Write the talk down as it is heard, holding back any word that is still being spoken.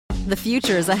The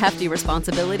future is a hefty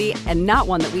responsibility and not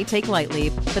one that we take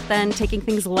lightly. But then taking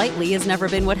things lightly has never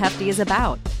been what Hefty is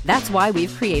about. That's why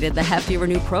we've created the Hefty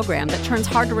Renew program that turns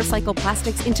hard-to-recycle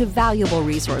plastics into valuable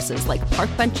resources like park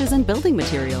benches and building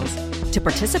materials. To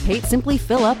participate, simply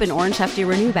fill up an orange Hefty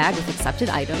Renew bag with accepted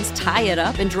items, tie it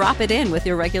up, and drop it in with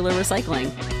your regular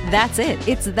recycling. That's it.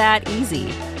 It's that easy.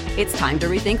 It's time to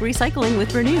rethink recycling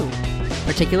with Renew.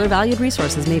 Particular valued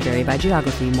resources may vary by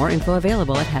geography. More info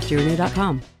available at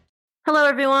heftyrenew.com. Hello,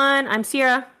 everyone. I'm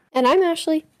Sierra. And I'm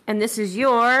Ashley. And this is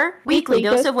your Weekly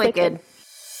Dose of Wicked.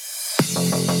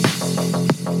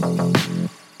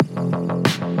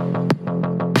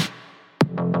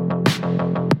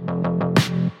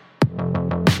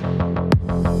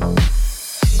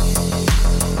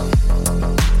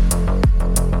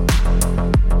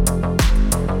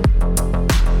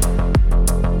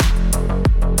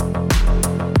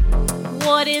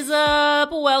 What is up?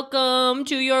 Welcome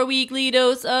to your Weekly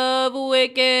Dose of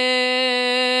Wicked.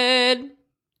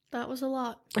 That was a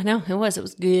lot. I know, it was. It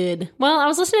was good. Well, I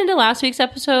was listening to last week's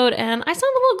episode, and I sound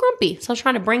a little grumpy, so I was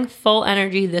trying to bring full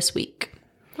energy this week.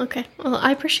 Okay. Well,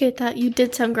 I appreciate that. You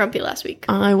did sound grumpy last week.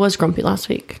 I was grumpy last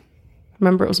week.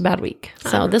 Remember, it was a bad week.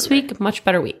 So this week, much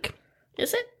better week.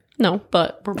 Is it? No,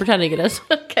 but we're pretending it is.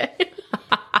 Okay.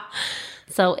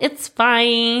 So it's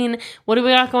fine. What do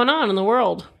we got going on in the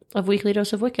world of Weekly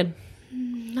Dose of Wicked?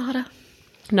 Nada.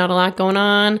 Not a lot going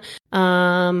on.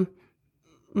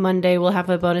 Monday we'll have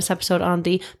a bonus episode on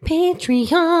the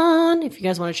Patreon. If you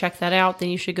guys want to check that out, then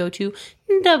you should go to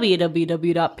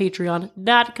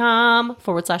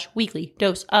www.patreon.com/weekly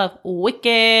dose of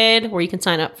wicked, where you can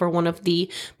sign up for one of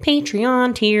the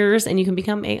Patreon tiers and you can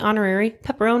become a honorary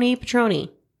pepperoni patroni.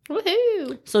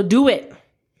 Woohoo! So do it.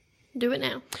 Do it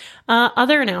now.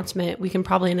 Other announcement we can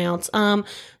probably announce.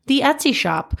 The Etsy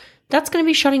shop, that's going to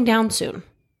be shutting down soon.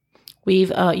 We've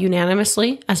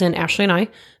unanimously, as in Ashley and I,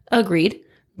 agreed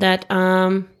that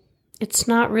it's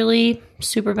not really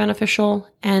super beneficial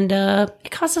and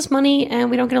it costs us money and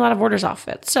we don't get a lot of orders off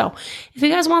it. So if you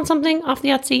guys want something off the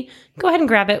Etsy, go ahead and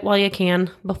grab it while you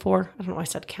can before. I don't know why I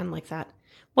said can like that.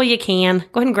 Well, you can.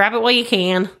 Go ahead and grab it while you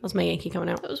can. That's my Yankee coming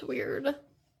out. That was weird.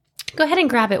 Go ahead and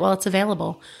grab it while it's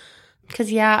available.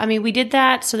 Because, yeah, I mean, we did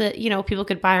that so that, people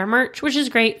could buy our merch, which is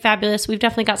great, fabulous. We've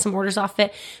definitely got some orders off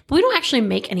it, but we don't actually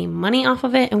make any money off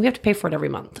of it, and we have to pay for it every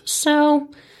month.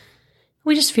 So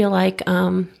we just feel like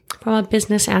from a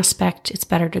business aspect, it's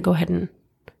better to go ahead and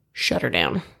shut her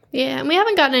down. Yeah, and we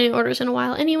haven't gotten any orders in a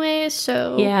while anyway,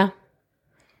 so... Yeah.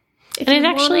 And it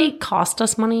actually cost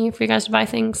us money for you guys to buy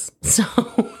things, so...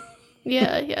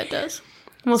 Yeah, it does.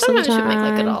 Sometimes it should make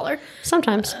like $1.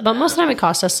 Sometimes, but most of the time it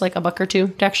costs us like $1 or $2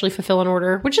 to actually fulfill an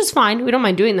order, which is fine. We don't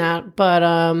mind doing that, but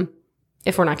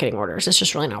if we're not getting orders, it's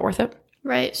just really not worth it.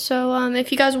 Right. So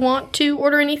if you guys want to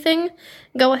order anything,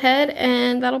 go ahead,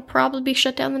 and that'll probably be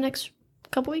shut down the next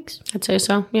couple weeks. I'd say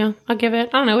so. Yeah, I'll give it.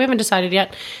 I don't know. We haven't decided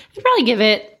yet. I'd probably give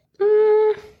it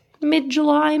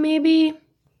mid-July, maybe.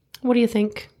 What do you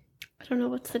think? I don't know.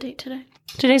 What's the date today?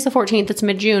 Today's the 14th. It's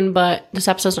mid-June, but this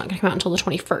episode's not going to come out until the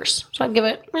 21st. So I'd give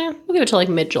it, we'll give it till like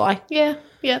mid-July. Yeah,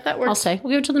 that works. I'll say.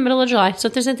 We'll give it till the middle of July. So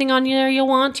if there's anything on there you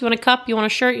want a cup, you want a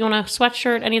shirt, you want a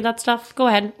sweatshirt, any of that stuff, go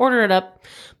ahead. Order it up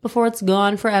before it's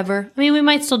gone forever. I mean, we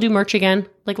might still do merch again,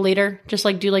 like later. Just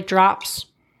like do like drops.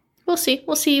 We'll see.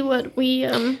 We'll see what we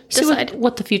decide. See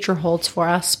what the future holds for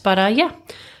us. But yeah.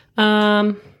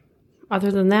 Other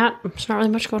than that, there's not really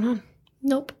much going on.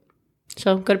 Nope.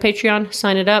 So go to Patreon,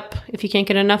 sign it up if you can't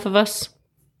get enough of us.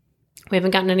 We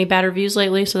haven't gotten any bad reviews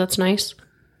lately, so that's nice.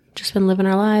 Just been living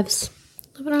our lives.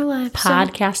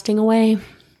 Podcasting away.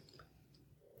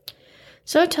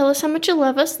 So tell us how much you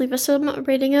love us. Leave us some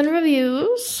rating and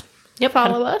reviews. Yep.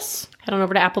 Follow us. Head on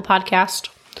over to Apple Podcast.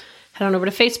 Head on over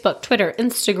to Facebook, Twitter,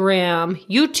 Instagram,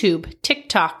 YouTube,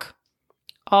 TikTok.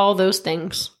 All those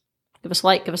things. Give us a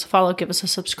like, give us a follow, give us a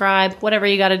subscribe. Whatever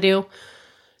you got to do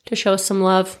to show us some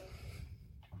love.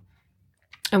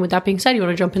 And with that being said, you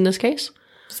want to jump in this case?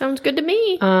 Sounds good to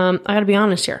me. I got to be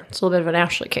honest here. It's a little bit of an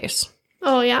Ashley case.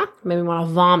 Oh, yeah? Made me want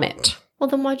to vomit. Well,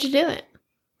 then why'd you do it?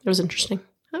 It was interesting.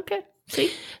 Okay.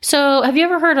 See? So, have you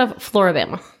ever heard of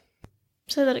Florabama?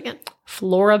 Say that again.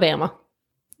 Florabama.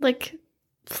 Like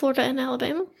Florida and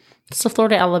Alabama? It's the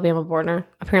Florida-Alabama border.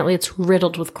 Apparently, it's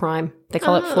riddled with crime. They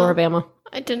call it Florabama.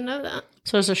 I didn't know that.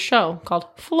 So, there's a show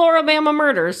called Florabama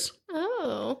Murders.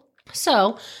 Oh.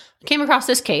 So, I came across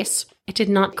this case. It did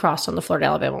not cross on the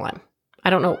Florida-Alabama line.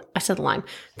 I don't know. I said line.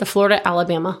 The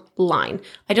Florida-Alabama line.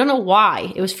 I don't know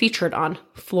why it was featured on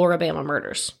Florabama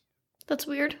Murders. That's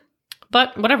weird.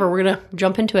 But whatever. We're going to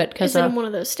jump into it. Is it in one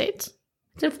of those states?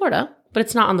 It's in Florida, but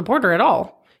it's not on the border at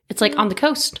all. It's like on the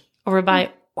coast over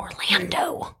by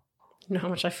Orlando. You know how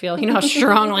much I feel. You know how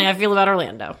strongly I feel about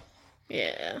Orlando.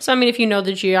 Yeah. So, I mean, if you know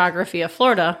the geography of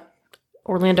Florida,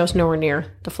 Orlando's nowhere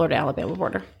near the Florida-Alabama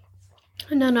border.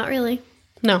 No, not really.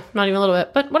 No, not even a little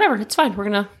bit. But whatever, it's fine. We're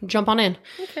going to jump on in.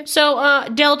 Okay. So,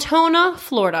 Deltona,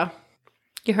 Florida.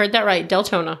 You heard that right,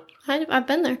 Deltona. I've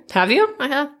been there. Have you? I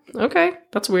have. Okay,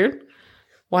 that's weird.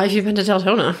 Why have you been to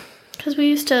Deltona? Because we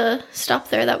used to stop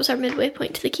there. That was our midway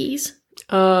point to the Keys.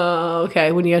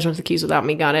 Okay. When you guys went to the Keys without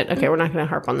me, got it. Okay, we're not going to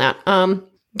harp on that.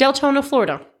 Deltona,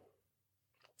 Florida.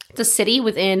 It's a city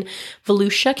within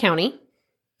Volusia County.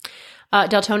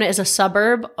 Deltona is a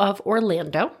suburb of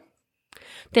Orlando.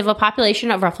 They have a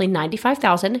population of roughly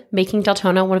 95,000, making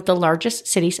Deltona one of the largest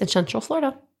cities in Central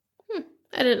Florida.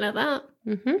 I didn't know that.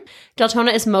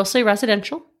 Deltona is mostly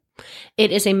residential.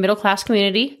 It is a middle-class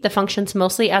community that functions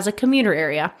mostly as a commuter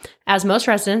area, as most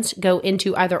residents go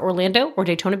into either Orlando or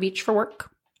Daytona Beach for work.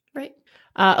 Right.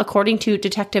 According to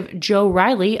Detective Joe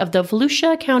Riley of the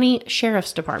Volusia County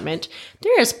Sheriff's Department,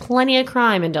 there is plenty of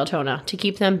crime in Deltona to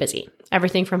keep them busy.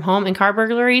 Everything from home and car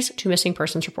burglaries to missing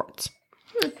persons reports.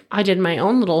 I did my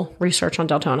own little research on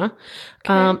Deltona.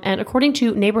 Okay. And according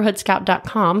to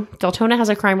neighborhoodscout.com, Deltona has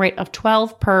a crime rate of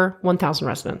 12 per 1,000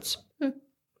 residents.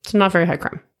 It's not very high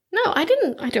crime. No, I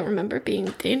don't remember it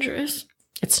being dangerous.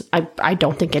 I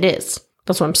don't think it is.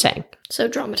 That's what I'm saying. So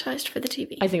dramatized for the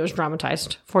TV. I think it was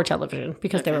dramatized for television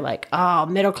because they were like, oh,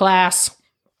 middle class.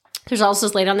 There's also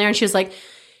this lady on there and she was like,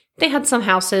 they had some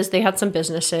houses, they had some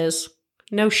businesses.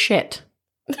 No shit.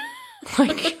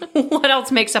 Like, what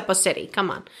else makes up a city?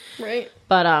 Come on. Right.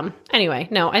 But anyway,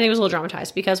 no, I think it was a little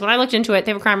dramatized because when I looked into it,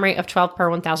 they have a crime rate of 12 per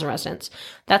 1,000 residents.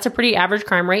 That's a pretty average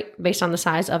crime rate based on the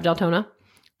size of Deltona.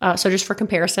 So just for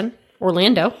comparison,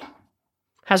 Orlando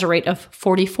has a rate of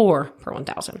 44 per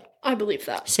 1,000. I believe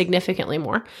that. Significantly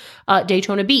more.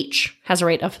 Daytona Beach has a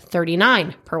rate of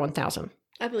 39 per 1,000.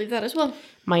 I believe that as well.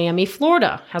 Miami,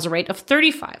 Florida has a rate of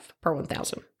 35 per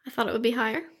 1,000. I thought it would be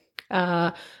higher.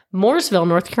 Mooresville,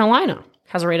 North Carolina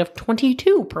has a rate of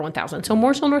 22 per 1,000. So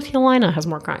Mooresville, North Carolina has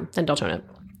more crime than Deltona.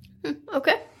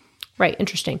 Okay. Right.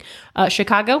 Interesting.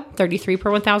 Chicago, 33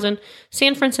 per 1,000.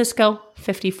 San Francisco,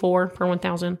 54 per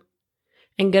 1,000.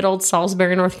 And good old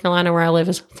Salisbury, North Carolina, where I live,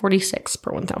 is 46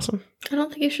 per 1,000. I don't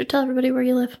think you should tell everybody where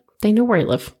you live. They know where I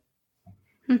live.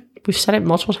 We've said it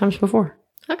multiple times before.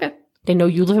 Okay. They know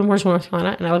you live in Mooresville, North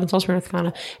Carolina, and I live in Salisbury, North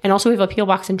Carolina. And also we have a P.O.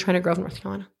 box in China Grove, North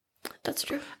Carolina. That's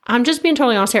true. I'm just being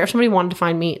totally honest here. If somebody wanted to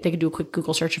find me, they could do a quick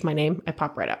Google search of my name. I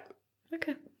pop right up.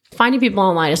 Okay. Finding people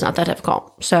online is not that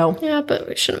difficult. So yeah, but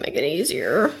we shouldn't make it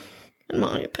easier, in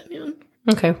my opinion.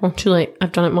 Okay, well, too late.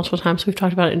 I've done it multiple times. We've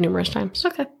talked about it numerous times.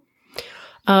 Okay.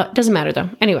 Doesn't matter, though.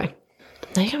 Anyway,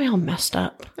 now you got me all messed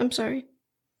up. I'm sorry.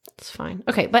 It's fine.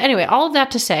 Okay, but anyway, all of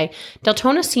that to say,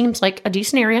 Deltona seems like a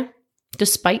decent area,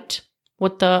 despite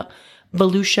what the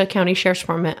Volusia County Sheriff's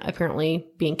Department apparently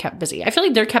being kept busy. I feel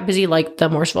like they're kept busy like the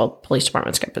Mooresville Police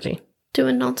Department's kept busy.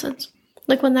 Doing nonsense.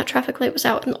 Like when that traffic light was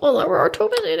out and we were too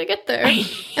busy to get there.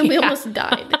 And we almost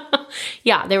died.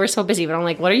 Yeah, they were so busy. But I'm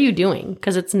like, what are you doing?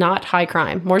 Because it's not high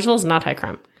crime. Mooresville is not high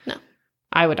crime. No.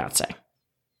 I would not say.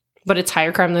 But it's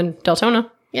higher crime than Deltona.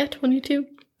 Yeah, 22.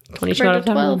 22 out of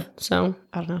 12. So,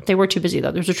 I don't know. They were too busy,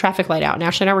 though. There's a traffic light out. And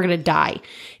Ashley and I were going to die.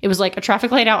 It was like a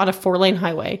traffic light out on a 4-lane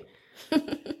highway.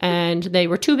 And they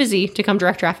were too busy to come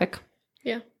direct traffic.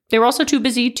 Yeah. They were also too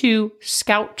busy to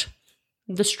scout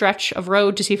the stretch of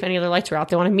road to see if any other lights were out.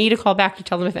 They wanted me to call back to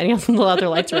tell them if any of the other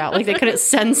lights were out. Like, they couldn't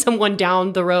send someone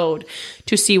down the road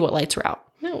to see what lights were out.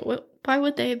 No, why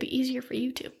would they? It'd be easier for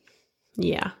you to.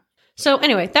 Yeah. So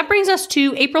anyway, that brings us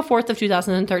to April 4th of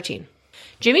 2013.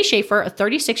 Jimmy Schaeffer, a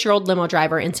 36-year-old limo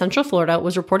driver in Central Florida,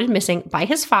 was reported missing by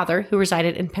his father, who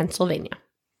resided in Pennsylvania.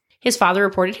 His father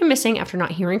reported him missing after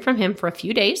not hearing from him for a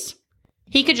few days.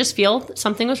 He could just feel that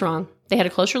something was wrong. They had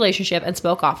a close relationship and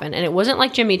spoke often, and it wasn't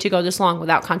like Jimmy to go this long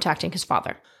without contacting his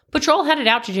father. Patrol headed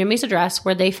out to Jimmy's address,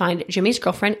 where they find Jimmy's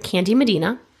girlfriend, Candy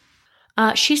Medina.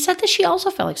 She said that she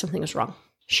also felt like something was wrong.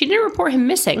 She didn't report him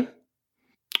missing,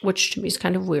 which to me is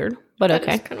kind of weird, but okay.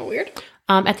 That is kind of weird.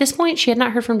 At this point, she had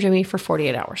not heard from Jimmy for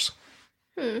 48 hours.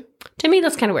 To me,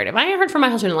 that's kind of weird. If I hadn't heard from my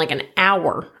husband in like an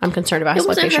hour, I'm concerned about his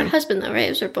location. It wasn't her husband, though, right? It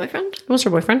was her boyfriend? It was her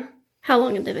boyfriend. How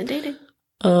long had they been dating?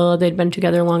 They'd been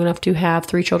together long enough to have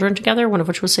 3 children together, one of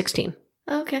which was 16.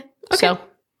 Oh, okay. So,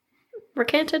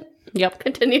 recanted. Yep.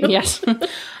 Continue. Yes.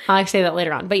 I say that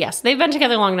later on. But yes, they've been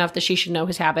together long enough that she should know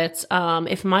his habits.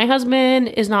 If my husband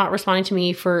is not responding to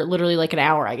me for literally like an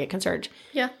hour, I get concerned.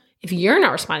 Yeah. If you're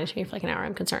not responding to me for like an hour,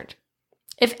 I'm concerned.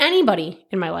 If anybody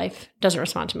in my life doesn't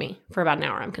respond to me for about an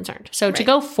hour, I'm concerned. So to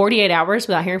go 48 hours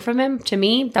without hearing from him, to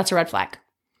me, that's a red flag.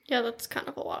 Yeah, that's kind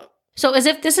of a lot. So as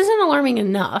if this isn't alarming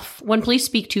enough, when police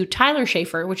speak to Tyler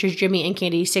Schaeffer, which is Jimmy and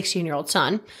Candy's 16-year-old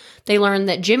son, they learn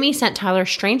that Jimmy sent Tyler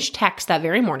strange texts that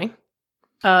very morning.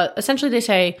 Essentially, they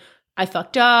say, I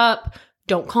fucked up,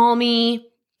 don't call me,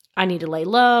 I need to lay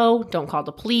low, don't call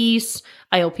the police,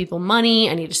 I owe people money,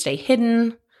 I need to stay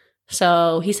hidden.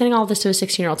 So he's sending all this to his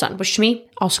 16-year-old son, which to me,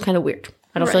 also kind of weird.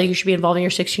 I don't feel like you should be involving your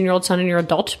 16-year-old son in your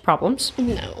adult problems.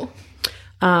 No.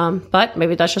 But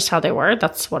maybe that's just how they were.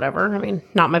 That's whatever. I mean,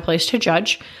 not my place to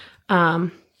judge. But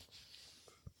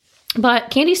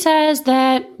Candy says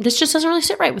that this just doesn't really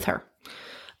sit right with her.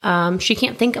 She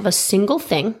can't think of a single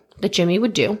thing that Jimmy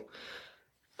would do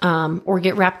or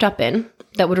get wrapped up in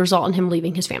that would result in him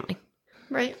leaving his family.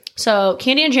 Right. So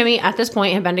Candy and Jimmy at this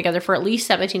point have been together for at least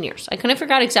 17 years. I couldn't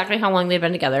figure out exactly how long they'd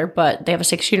been together, but they have a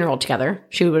 16-year-old together.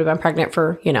 She would have been pregnant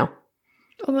for,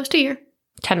 almost a year.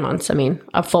 10 months. I mean,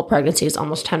 a full pregnancy is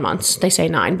almost 10 months. They say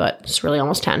 9, but it's really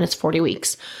almost 10. It's 40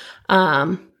 weeks.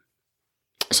 So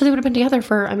they would have been together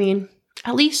for,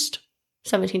 at least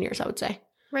 17 years, I would say.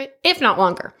 Right. If not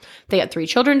longer. They had 3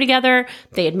 children together.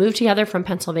 They had moved together from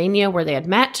Pennsylvania, where they had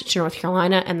met, to North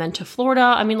Carolina, and then to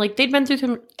Florida. They'd been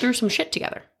through some shit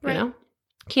together, right.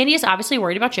 Candy is obviously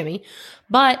worried about Jimmy,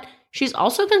 but she's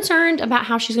also concerned about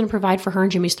how she's going to provide for her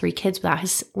and Jimmy's 3 kids without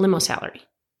his limo salary.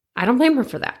 I don't blame her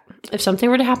for that. If something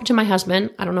were to happen to my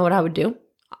husband, I don't know what I would do.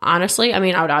 Honestly, I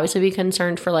would obviously be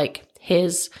concerned for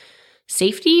his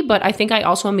safety, but I think I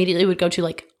also immediately would go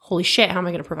to holy shit, how am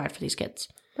I going to provide for these kids?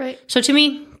 Right. So to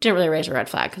me, didn't really raise a red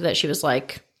flag that she was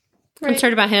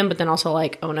concerned about him, but then also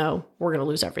oh no, we're going to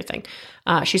lose everything.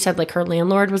 She said her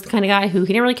landlord was the kind of guy who he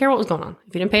didn't really care what was going on.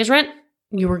 If he didn't pay his rent,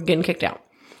 you were getting kicked out.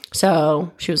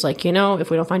 So she was if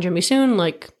we don't find Jimmy soon,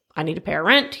 I need to pay our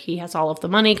rent. He has all of the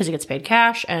money because he gets paid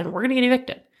cash, and we're going to get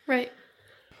evicted. Right.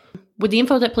 With the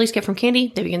info that police get from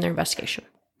Candy, they begin their investigation.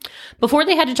 Before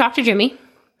they had to talk to Jimmy,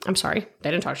 I'm sorry, they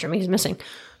didn't talk to Jimmy, he's missing.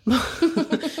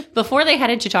 Before they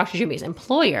headed to talk to Jimmy's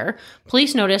employer,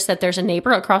 police noticed that there's a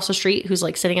neighbor across the street who's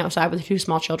sitting outside with 2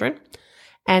 small children.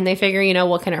 And they figure,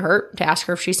 what can it hurt to ask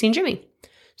her if she's seen Jimmy?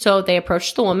 So they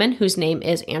approached the woman, whose name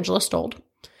is Angela Stold.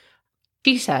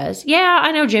 She says, yeah,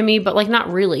 I know Jimmy, but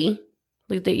not really.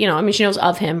 She knows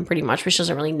of him pretty much, but she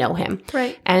doesn't really know him.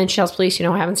 Right. And she tells police,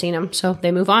 I haven't seen him. So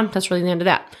they move on. That's really the end of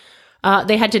that.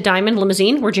 They head to Diamond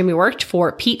Limousine, where Jimmy worked,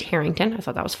 for Pete Harrington. I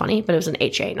thought that was funny, but it was an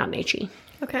H-A, not an H-E.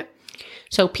 Okay.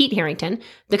 So Pete Harrington,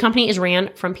 the company is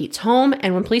ran from Pete's home,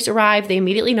 and when police arrive, they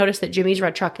immediately notice that Jimmy's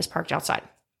red truck is parked outside.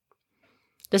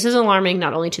 This is alarming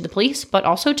not only to the police, but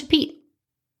also to Pete.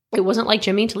 It wasn't like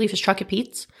Jimmy to leave his truck at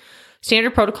Pete's.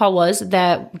 Standard protocol was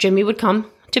that Jimmy would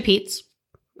come to Pete's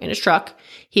in his truck,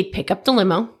 he'd pick up the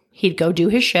limo, he'd go do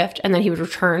his shift, and then he would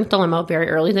return the limo very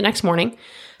early the next morning.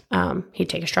 He'd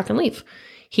take his truck and leave.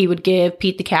 He would give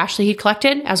Pete the cash that he'd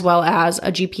collected, as well as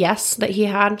a GPS that he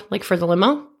had, for the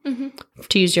limo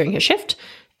to use during his shift.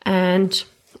 And,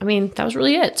 that was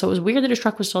really it. So it was weird that his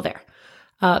truck was still there.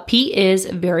 Pete is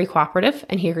very cooperative,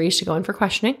 and he agrees to go in for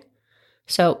questioning.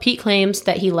 So Pete claims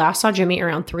that he last saw Jimmy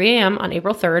around 3 a.m. on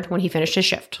April 3rd when he finished his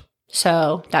shift.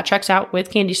 So that checks out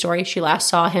with Candy's story. She last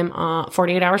saw him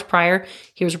 48 hours prior.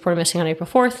 He was reported missing on April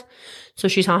 4th. So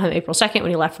she saw him April 2nd when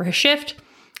he left for his shift,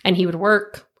 and he would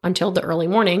work until the early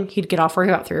morning. He'd get off work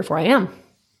about 3 or 4 a.m.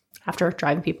 after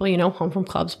driving people, home from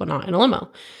clubs, but not in a limo.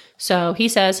 So he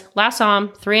says, last saw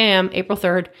him 3 a.m., April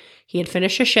 3rd. He had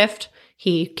finished his shift.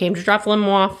 He came to drop the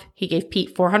limo off. He gave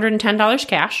Pete $410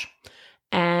 cash.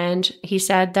 And he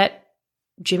said that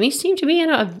Jimmy seemed to be in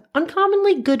an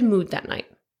uncommonly good mood that night.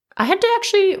 I had to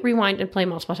actually rewind and play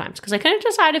multiple times because I couldn't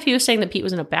decide if he was saying that Pete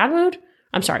was in a bad mood.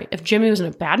 I'm sorry, if Jimmy was in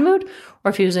a bad mood or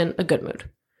if he was in a good mood.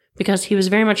 Because he was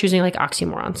very much using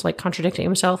oxymorons, contradicting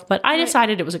himself. But I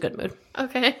decided it was a good mood.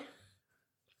 Okay.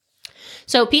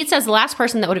 So Pete says the last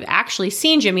person that would have actually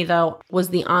seen Jimmy, though, was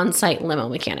the on-site limo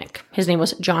mechanic. His name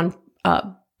was John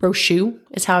Brochu,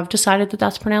 is how I've decided that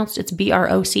that's pronounced. It's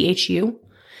Brochu.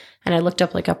 And I looked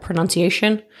up a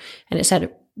pronunciation, and it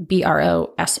said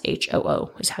Broshoo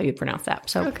is how you pronounce that.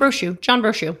 So okay. Brochu, John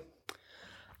Brochu.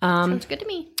 Sounds good to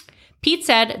me. Pete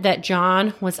said that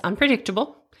John was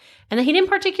unpredictable and that he didn't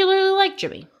particularly like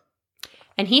Jimmy.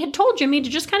 And he had told Jimmy to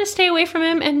just kind of stay away from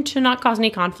him and to not cause any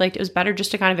conflict. It was better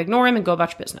just to kind of ignore him and go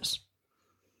about your business.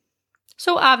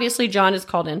 So obviously John is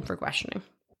called in for questioning.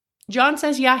 John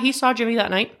says, yeah, he saw Jimmy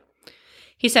that night.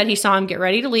 He said he saw him get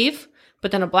ready to leave,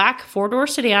 but then a black 4-door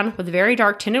sedan with very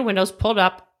dark tinted windows pulled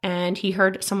up, and he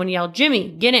heard someone yell, Jimmy,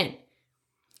 get in.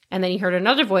 And then he heard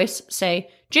another voice say,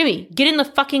 Jimmy, get in the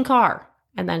fucking car,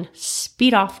 and then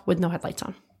speed off with no headlights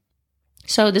on.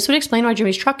 So this would explain why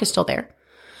Jimmy's truck is still there,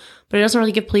 but it doesn't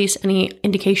really give police any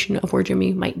indication of where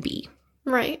Jimmy might be.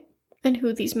 Right. And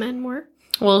who these men were?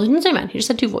 Well, he didn't say men. He just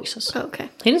said two voices. Oh, okay.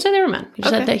 He didn't say they were men. He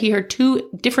just said that he heard two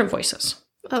different voices.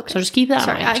 Okay. So just keep that in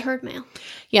Sorry, mind. I heard male.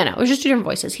 Yeah, no, it was just two different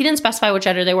voices. He didn't specify which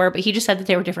gender they were, but he just said that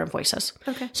they were different voices.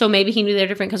 Okay. So maybe he knew they were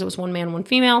different because it was one man, one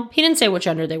female. He didn't say which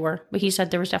gender they were, but he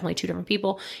said there was definitely two different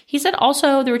people. He said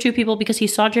also there were two people because he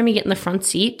saw Jimmy get in the front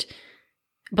seat,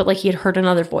 but like he had heard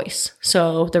another voice.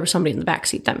 So there was somebody in the back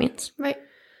seat, that means. Right.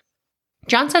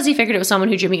 John says he figured it was someone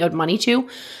who Jimmy owed money to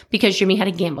because Jimmy had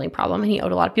a gambling problem and he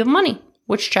owed a lot of people money,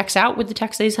 which checks out with the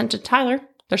text that he sent to Tyler,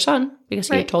 their son, because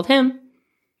he had told him,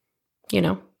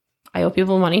 I owe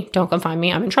people money. Don't come find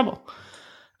me. I'm in trouble.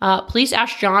 Police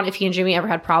asked John if he and Jimmy ever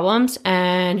had problems.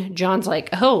 And John's like,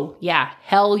 oh, yeah,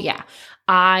 hell yeah.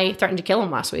 I threatened to kill him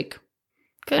last week.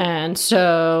 Good. And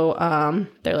so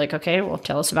they're like, okay, well,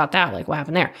 tell us about that. Like, what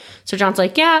happened there? So John's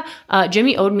like, yeah,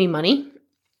 Jimmy owed me money.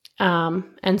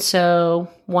 And so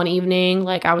one evening,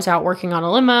 like I was out working on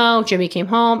a limo, Jimmy came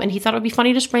home and he thought it would be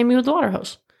funny to spray me with the water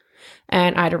hose.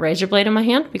 And I had a razor blade in my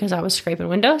hand because I was scraping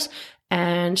windows.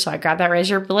 And so I grabbed that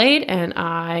razor blade and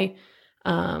I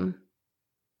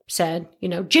said,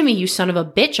 Jimmy, you son of a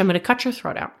bitch, I'm going to cut your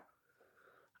throat out.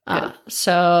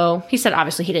 So he said,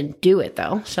 obviously he didn't do it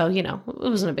though. So, it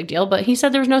wasn't a big deal, but he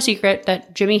said there was no secret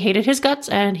that Jimmy hated his guts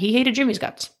and he hated Jimmy's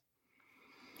guts.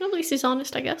 At least he's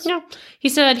honest, I guess. Yeah. He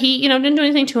said he, didn't do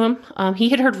anything to him. He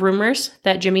had heard rumors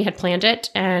that Jimmy had planned it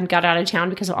and got out of town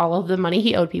because of all of the money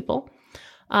he owed people.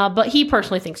 But he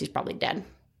personally thinks he's probably dead.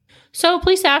 So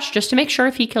police asked just to make sure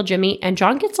if he killed Jimmy, and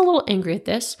John gets a little angry at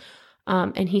this.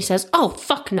 And he says, oh,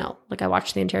 fuck no. Like I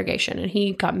watched the interrogation and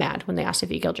he got mad when they asked if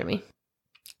he killed Jimmy.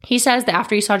 He says that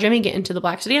after he saw Jimmy get into the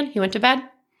black sedan, he went to bed.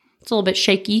 It's a little bit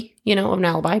shaky, of an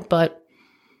alibi, but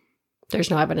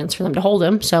there's no evidence for them to hold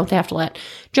him. So they have to let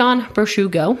John Brochu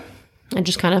go and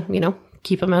just kind of,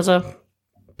 keep him as a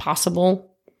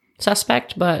possible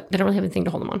suspect, but they don't really have anything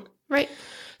to hold him on. Right.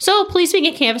 So police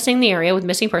begin canvassing the area with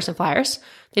missing person flyers.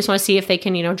 They just want to see if they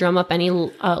can, drum up any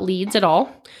leads at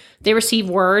all. They receive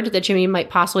word that Jimmy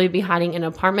might possibly be hiding in an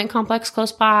apartment complex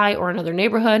close by or another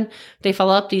neighborhood. They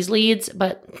follow up these leads,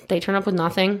 but they turn up with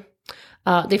nothing.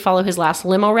 They follow his last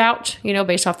limo route,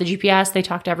 based off the GPS. They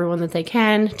talk to everyone that they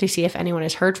can to see if anyone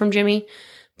has heard from Jimmy.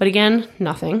 But again,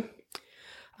 nothing.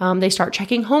 They start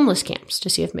checking homeless camps to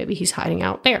see if maybe he's hiding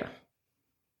out there.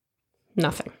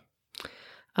 Nothing.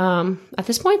 At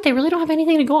this point, they really don't have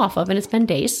anything to go off of, and it's been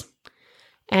days.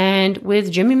 And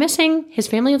with Jimmy missing, his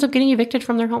family ends up getting evicted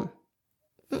from their home.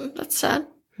 That's sad.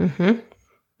 Mm-hmm.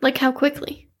 Like how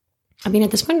quickly? I mean,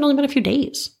 at this point, it's only been a few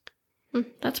days.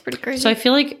 That's pretty crazy. So I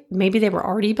feel like maybe they were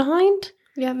already behind.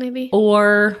 Yeah, maybe.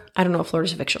 Or I don't know what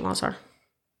Florida's eviction laws are.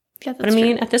 Yeah, that's But I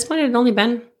mean, true. at this point, it had only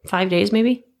been 5 days,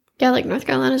 maybe. Yeah, like North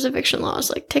Carolina's eviction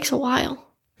laws, takes a while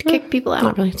to kick people out.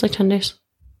 Not really. It's like 10 days.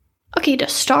 Okay, to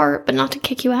start, but not to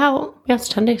kick you out. Yeah, it's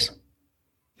 10 days.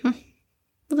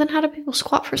 Well, then how do people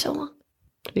squat for so long?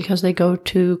 Because they go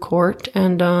to court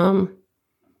and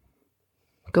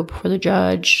go before the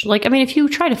judge. If you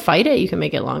try to fight it, you can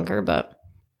make it longer, but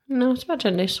no, it's about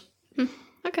 10 days.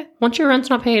 Okay. Once your rent's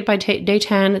not paid by day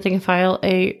 10, they can file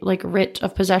a writ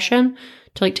of possession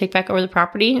to take back over the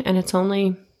property, and it's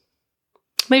only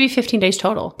maybe 15 days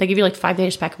total. They give you 5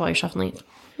 days to pack up all your stuff and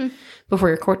leave before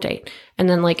your court date. And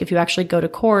then if you actually go to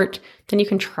court, then you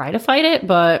can try to fight it,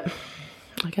 but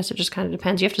I guess it just kind of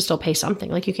depends. You have to still pay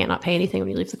something. You can't not pay anything when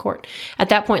you leave the court. At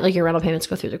that point, your rental payments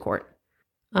go through the court.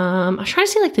 I was trying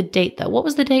to see the date though. What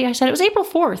was the date I said? It was April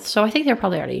 4th. So I think they're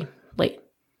probably already late.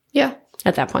 Yeah.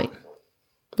 At that point.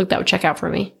 That would check out for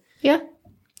me. Yeah.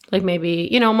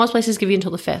 Maybe, most places give you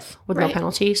until the 5th with no Right.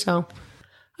 penalty. So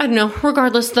I don't know.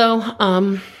 Regardless though,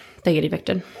 they get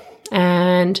evicted.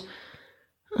 And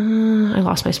I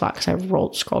lost my spot because I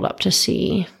scrolled up to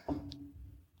see.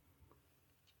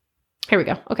 Here we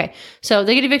go. Okay. So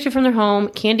they get evicted from their home.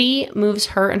 Candy moves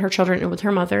her and her children in with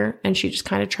her mother, and she just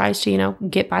kind of tries to,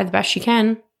 get by the best she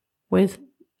can with,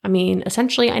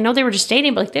 essentially, I know they were just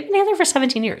dating, but they've been together for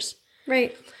 17 years.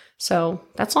 Right. So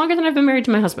that's longer than I've been married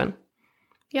to my husband.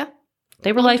 Yeah.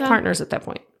 They were life partners at that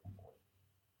point.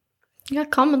 Yeah,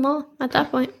 common law at that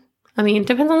point. It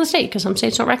depends on the state because some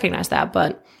states don't recognize that,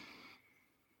 but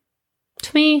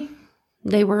to me,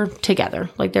 they were together.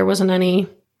 There wasn't any...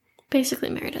 Basically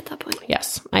married at that point.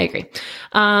 Yes, I agree.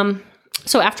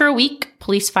 So after a week,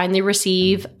 police finally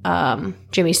receive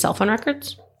Jimmy's cell phone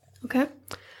records. Okay.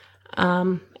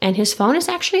 And his phone is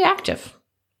actually active.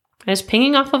 And it's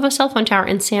pinging off of a cell phone tower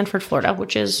in Sanford, Florida,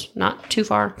 which is not too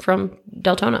far from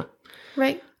Deltona.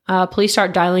 Right. Police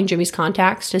start dialing Jimmy's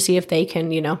contacts to see if they can,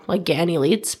 get any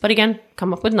leads. But again,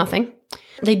 come up with nothing.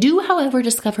 They do, however,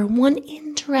 discover one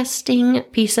interesting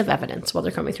piece of evidence while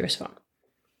they're coming through his phone.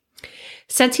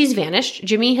 Since he's vanished,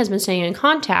 Jimmy has been staying in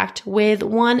contact with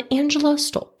one Angela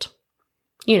Stolt.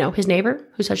 You know, his neighbor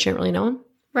who said she didn't really know him.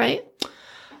 Right.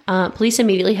 Police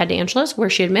immediately head to Angela's, where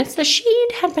she admits that she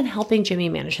had been helping Jimmy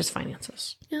manage his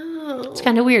finances. Oh. It's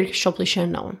kind of weird because she'll she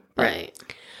didn't know him. Right.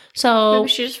 So maybe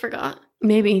she just forgot.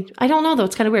 Maybe. I don't know, though.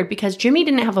 It's kind of weird because Jimmy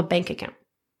didn't have a bank account.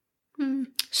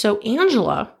 So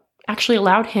Angela actually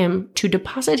allowed him to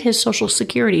deposit his Social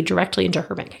Security directly into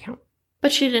her bank account.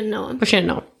 But she didn't know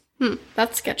him.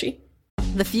 That's sketchy.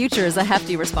 The future is a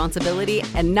hefty responsibility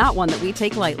and not one that we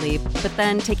take lightly, but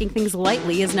then taking things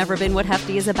lightly has never been what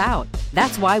Hefty is about.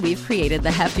 That's why we've created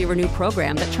the Hefty Renew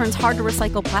program that turns hard to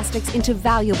recycle plastics into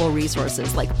valuable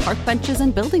resources like park benches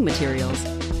and building materials.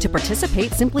 To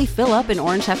participate, simply fill up an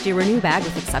orange Hefty Renew bag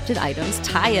with accepted items,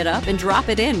 tie it up, and drop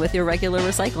it in with your regular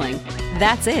recycling.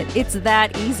 That's it. It's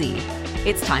that easy.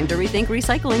 It's time to rethink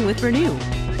recycling with Renew.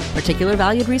 Particular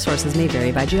valued resources may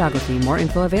vary by geography. More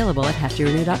info available at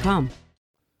heftyrenew.com.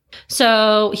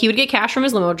 So he would get cash from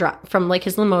his limo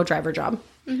driver job,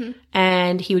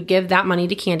 and he would give that money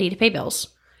to Candy to pay bills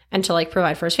and to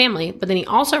provide for his family. But then he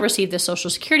also received this Social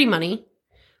Security money,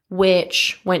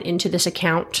 which went into this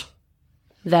account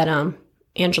that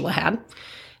Angela had,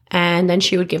 and then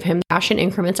she would give him cash in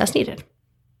increments as needed.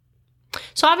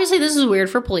 So obviously this is weird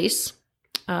for police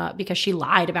because she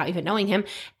lied about even knowing him,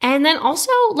 and then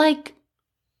also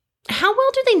how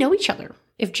well do they know each other?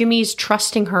 If Jimmy's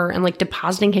trusting her and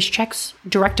depositing his checks,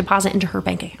 direct deposit into her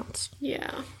bank accounts.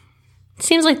 Yeah. It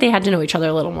seems like they had to know each other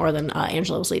a little more than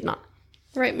Angela was leading on.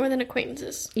 Right, more than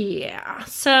acquaintances. Yeah.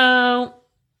 So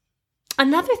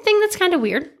another thing that's kind of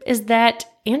weird is that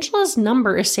Angela's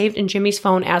number is saved in Jimmy's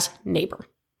phone as neighbor.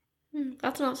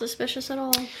 That's not suspicious at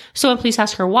all. So when police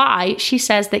ask her why, she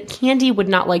says that Candy would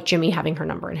not like Jimmy having her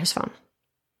number in his phone.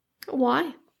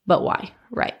 Why? But why?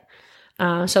 Right.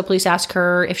 So police ask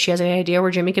her if she has any idea where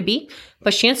Jimmy could be,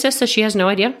 but she insists that she has no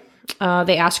idea.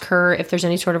 They ask her if there's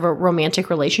any sort of a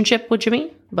romantic relationship with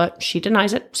Jimmy, but she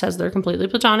denies it, says they're completely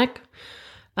platonic.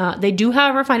 They do,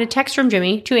 however, find a text from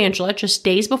Jimmy to Angela just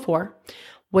days before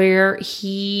where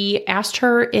he asked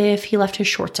her if he left his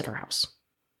shorts at her house.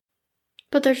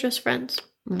 But they're just friends.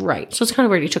 Right. So it's kind of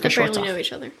weird he took his shorts off. They barely know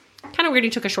each other. Kind of weird he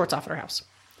took his shorts off at her house.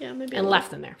 Yeah, maybe. And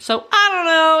left them there. So, I don't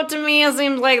know. To me, it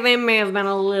seems like they may have been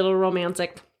a little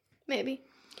romantic. Maybe.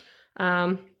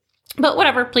 But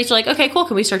whatever. Police are like, okay, cool.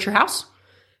 Can we search your house?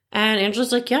 And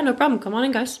Angela's like, yeah, no problem. Come on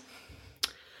in, guys.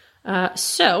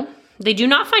 So, they do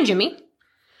not find Jimmy.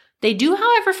 They do,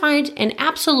 however, find an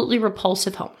absolutely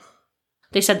repulsive home.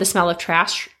 They said the smell of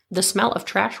trash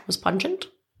was pungent.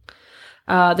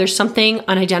 There's something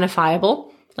unidentifiable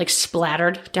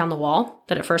splattered down the wall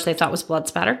that at first they thought was blood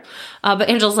spatter. But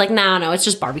Angela's like, no, it's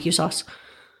just barbecue sauce.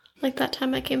 Like that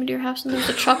time I came into your house and there was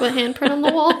a chocolate handprint on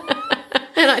the wall.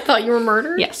 And I thought you were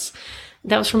murdered? Yes.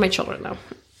 That was for my children, though.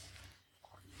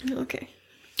 Okay.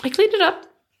 I cleaned it up.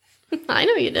 I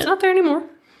know you did. It's not there anymore.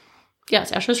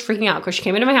 Yes, Ashley was freaking out because she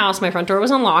came into my house. My front door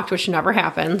was unlocked, which never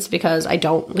happens because I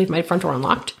don't leave my front door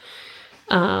unlocked.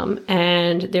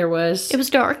 And there was... It was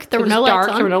dark. There were no lights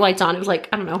on. There were no lights on. It was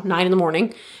 9 in the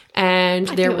morning. And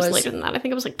I think it was later than that. I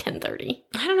think it was 10:30.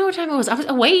 I don't know what time it was. I was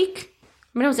awake.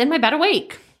 I was in my bed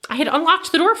awake. I had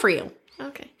unlocked the door for you.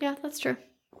 Okay. Yeah, that's true.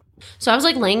 So I was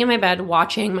laying in my bed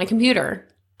watching my computer.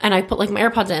 And I put my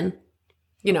AirPods in.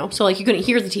 So you couldn't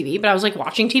hear the TV, but I was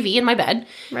watching TV in my bed.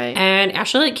 Right. And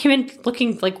Ashley came in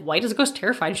looking white as a ghost,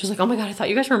 terrified. She was like, oh my God, I thought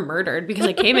you guys were murdered because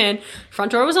I came in,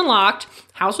 front door was unlocked,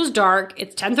 house was dark,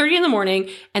 it's 10:30 in the morning,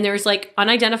 and there was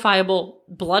unidentifiable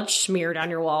blood smeared on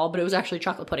your wall, but it was actually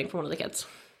chocolate pudding from one of the kids.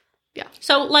 Yeah.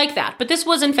 So that. But this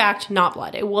was in fact not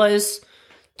blood. It was,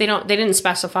 they didn't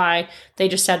specify. They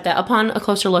just said that upon a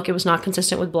closer look, it was not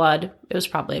consistent with blood. It was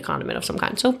probably a condiment of some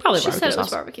kind. So probably barbecue sauce. She said it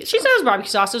was barbecue sauce. She said it was barbecue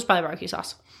sauce. It was probably barbecue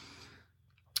sauce.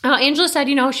 Angela said,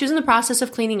 she was in the process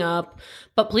of cleaning up,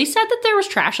 but police said that there was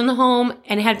trash in the home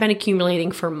and it had been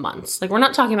accumulating for months. We're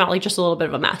not talking about just a little bit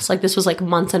of a mess. This was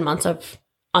months and months of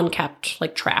unkept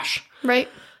trash. Right.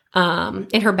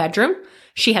 In her bedroom,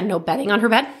 she had no bedding on her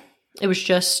bed. It was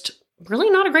just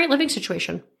really not a great living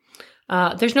situation.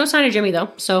 There's no sign of Jimmy,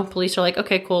 though, so police are like,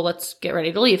 okay, cool, let's get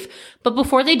ready to leave. But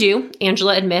before they do,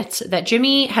 Angela admits that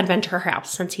Jimmy had been to her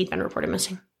house since he'd been reported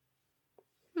missing.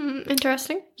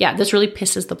 Interesting. Yeah, this really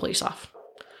pisses the police off.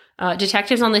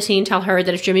 Detectives on the scene tell her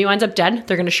that if Jimmy winds up dead,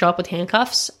 they're going to show up with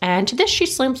handcuffs, and to this, she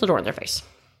slams the door in their face.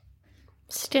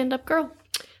 Stand-up girl.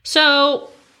 So,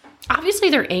 obviously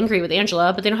they're angry with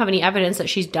Angela, but they don't have any evidence that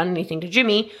she's done anything to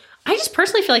Jimmy. I just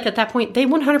personally feel at that point, they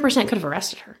 100% could have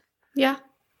arrested her. Yeah.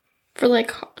 For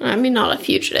not a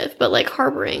fugitive, but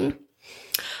harboring.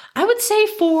 I would say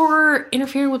for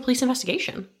interfering with police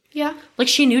investigation. Yeah. Like,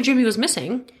 she knew Jimmy was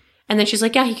missing. And then she's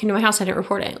like, yeah, he came to my house. I didn't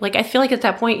report it. Like, I feel like at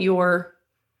that point you're...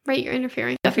 Right, you're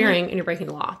interfering. And you're breaking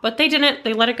the law. But they didn't.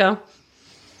 They let it go.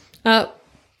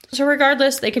 So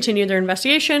regardless, they continued their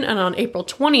investigation. And on April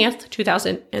 20th,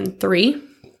 2003...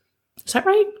 Is that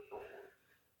right?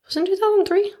 Was it in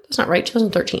 2003? That's not right.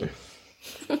 2013.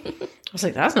 I was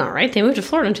like, that's not right. They moved to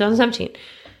Florida in 2017.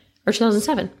 Or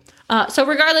 2007. So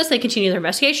regardless, they continue their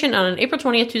investigation. And on April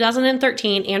 20th,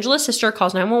 2013, Angela's sister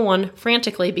calls 911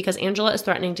 frantically because Angela is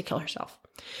threatening to kill herself.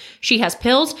 She has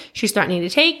pills she's threatening to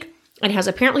take and has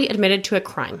apparently admitted to a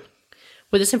crime.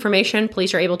 With this information,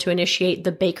 police are able to initiate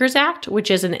the Baker's Act, which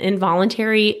is an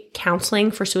involuntary counseling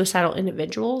for suicidal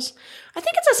individuals. I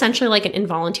think it's essentially like an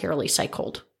involuntarily psych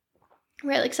hold.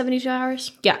 Right, like 72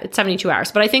 hours? Yeah, it's 72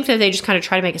 hours. But I think that they just kind of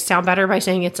try to make it sound better by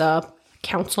saying it's a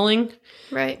counseling.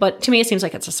 Right. But to me, it seems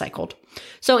like it's a psych hold.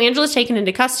 So Angela's taken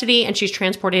into custody and she's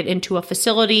transported into a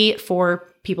facility for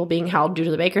people being held due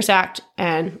to the Baker's Act.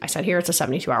 And I said here, it's a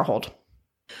 72-hour hold.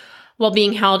 While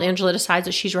being held, Angela decides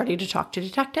that she's ready to talk to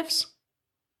detectives.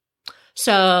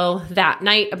 So that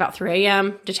night, about 3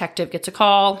 a.m., detective gets a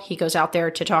call. He goes out there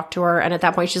to talk to her. And at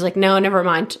that point, she's like, no, never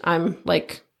mind. I'm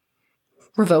like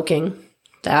revoking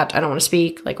that. I don't want to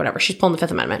speak. Like, whatever. She's pulling the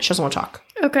Fifth Amendment. She doesn't want to talk.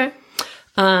 Okay.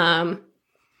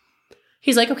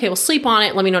 He's like, okay, well, sleep on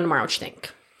it. Let me know tomorrow what you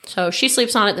think. So she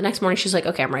sleeps on it. The next morning, she's like,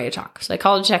 okay, I'm ready to talk. So they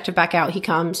call the detective back out. He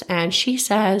comes and she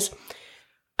says,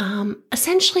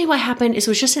 essentially what happened is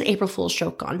it was just an April Fool's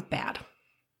joke gone bad.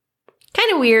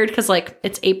 Kind of weird because, like,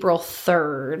 it's April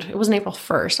 3rd. It wasn't April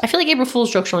 1st. I feel like April Fool's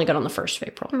jokes are only good on the 1st of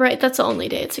April. Right, that's the only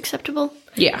day it's acceptable.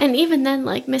 Yeah. And even then,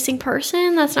 like, missing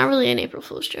person, that's not really an April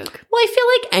Fool's joke. Well, I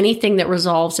feel like anything that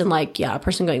resolves in, like, yeah, a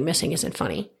person going missing isn't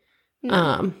funny.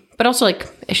 No. But also, like,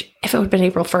 if it would have been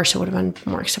April 1st, it would have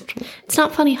been more acceptable. It's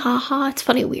not funny, haha. It's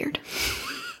funny weird.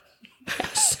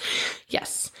 Yes.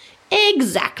 Yes.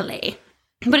 Exactly.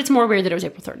 But it's more weird that it was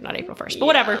April 3rd, not April 1st. But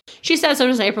whatever. She says it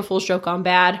was an April Fool's joke gone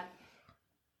bad.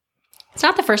 It's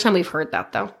not the first time we've heard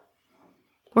that, though.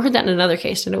 We heard that in another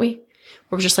case, didn't we?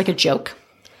 Where it was just like a joke.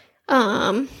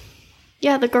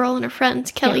 Yeah, the girl and her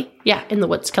friends, Kelly. Yeah, in the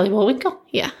woods. Kelly Bullwinkle?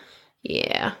 Yeah.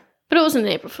 Yeah. But it wasn't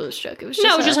an April Fool's joke. It was just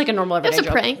no, it was just like a normal everyday joke. It was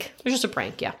a prank. It was just a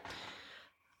prank, yeah.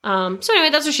 So anyway,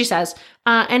 that's what she says.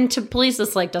 And to police,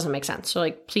 this, like, doesn't make sense. So,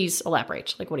 like, please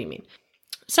elaborate. Like, what do you mean?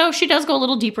 So she does go a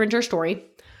little deeper into her story.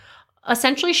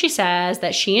 Essentially, she says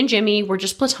that she and Jimmy were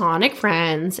just platonic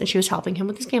friends, and she was helping him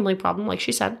with his gambling problem, like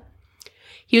she said.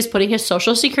 He was putting his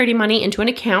Social Security money into an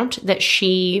account that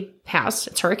she has.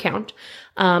 It's her account.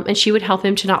 And she would help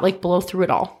him to not, like, blow through it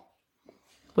all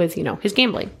with, you know, his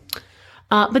gambling.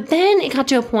 But then it got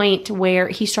to a point where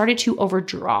he started to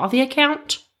overdraw the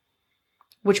account,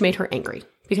 which made her angry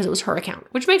because it was her account,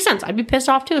 which makes sense. I'd be pissed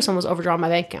off too if someone was overdrawing my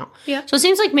bank account. Yeah. So it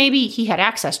seems like maybe he had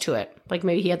access to it. Like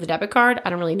maybe he had the debit card. I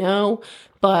don't really know,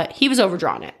 but he was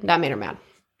overdrawing it. That made her mad.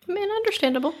 I mean,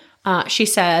 understandable. She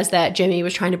says that Jimmy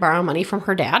was trying to borrow money from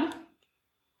her dad,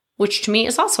 which to me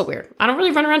is also weird. I don't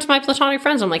really run around to my platonic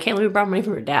friends. I'm like, hey, let me borrow money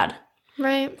from your dad.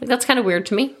 Right. Like, that's kind of weird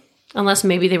to me, unless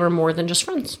maybe they were more than just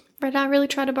friends. Right. I really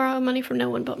try to borrow money from no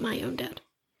one but my own dad.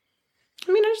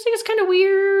 I mean, I just think it's kind of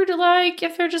weird, like,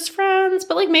 if they're just friends.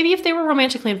 But, like, maybe if they were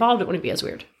romantically involved, it wouldn't be as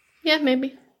weird. Yeah,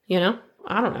 maybe. You know?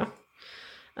 I don't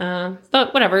know.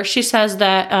 But whatever. She says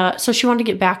that, so she wanted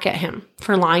to get back at him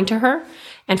for lying to her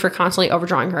and for constantly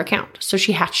overdrawing her account. So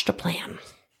she hatched a plan.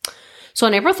 So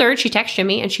on April 3rd, she texted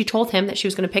Jimmy and she told him that she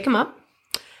was going to pick him up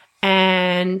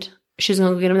and she was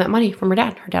going to get him that money from her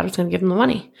dad. Her dad was going to give him the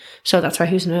money. So that's why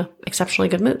he was in an exceptionally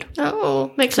good mood.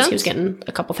 Oh, makes sense. He was getting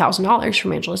a couple $1,000s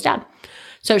from Angela's dad.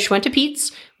 So she went to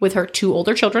Pete's with her 2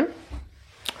 older children,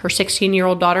 her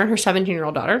 16-year-old daughter and her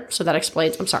 17-year-old daughter. So that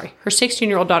explains, her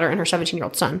 16-year-old daughter and her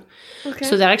 17-year-old son. Okay.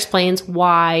 So that explains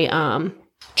why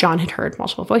John had heard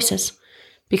multiple voices,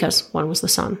 because one was the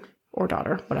son or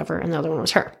daughter, whatever, and the other one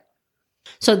was her.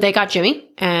 So they got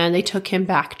Jimmy and they took him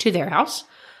back to their house.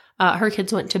 Her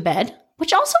kids went to bed,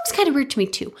 which also was kind of weird to me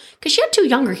too, because she had 2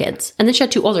 younger kids and then she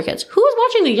had 2 older kids. Who was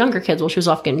watching the younger kids while she was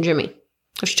off getting Jimmy?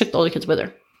 Or she took the older kids with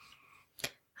her?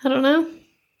 I don't know.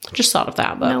 Just thought of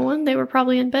that. But no one. They were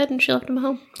probably in bed and she left them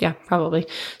home. Yeah, probably.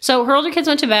 So her older kids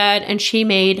went to bed and she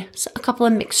made a couple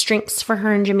of mixed drinks for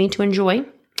her and Jimmy to enjoy.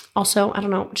 Also, I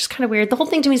don't know, just kind of weird. The whole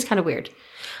thing to me is kind of weird.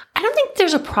 I don't think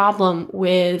there's a problem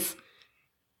with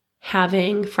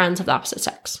having friends of the opposite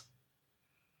sex.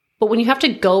 But when you have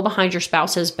to go behind your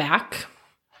spouse's back,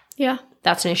 yeah,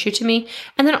 that's an issue to me.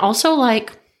 And then also,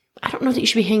 like, I don't know that you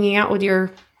should be hanging out with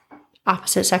your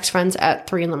opposite sex friends at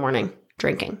 3 a.m.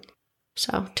 drinking.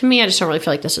 So to me, I just don't really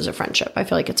feel like this is a friendship. I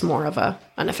feel like it's more of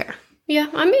an affair. Yeah,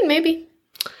 I mean, maybe.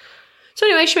 So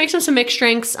anyway, she makes him some mixed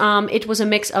drinks. It was a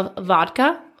mix of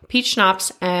vodka, peach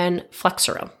schnapps, and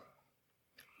Flexeril.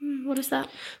 What is that?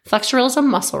 Flexeril is a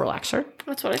muscle relaxer.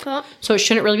 That's what I thought. So it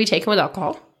shouldn't really be taken with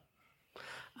alcohol.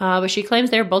 But she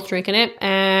claims they were both drinking it,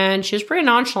 and she was pretty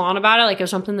nonchalant about it, like it was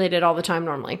something they did all the time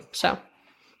normally. So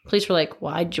police were like,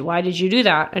 why did you do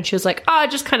that? And she was like,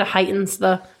 it just kind of heightens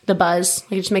the buzz.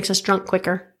 Like, it just makes us drunk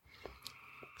quicker.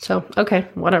 So, okay,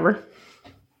 whatever.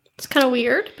 It's kind of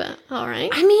weird, but all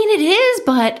right. I mean, it is,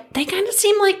 but they kind of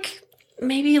seem like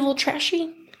maybe a little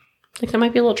trashy. Like, that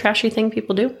might be a little trashy thing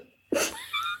people do.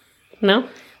 No?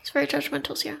 It's very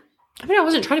judgmental, Sierra. I mean, I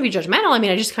wasn't trying to be judgmental. I mean,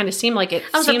 I just kind of seemed like it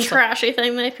That was a trashy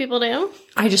thing that people do.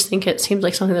 I just think it seems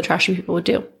like something that trashy people would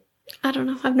do. I don't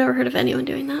know. I've never heard of anyone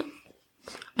doing that.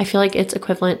 I feel like it's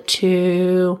equivalent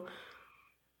to,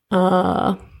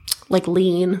 like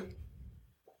lean.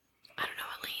 I don't know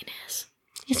what lean is.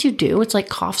 Yes, you do. It's like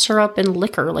cough syrup and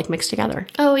liquor, like mixed together.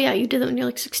 Oh, yeah. You did that when you're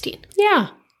like 16. Yeah.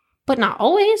 But not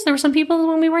always. There were some people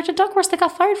when we worked at Duck Horse that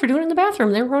got fired for doing it in the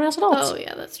bathroom. They were grown-ass adults. Oh,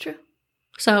 yeah. That's true.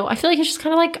 So I feel like it's just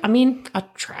kind of like, I mean, a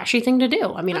trashy thing to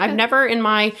do. I mean, Okay. I've never in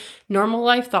my normal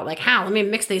life thought like, let me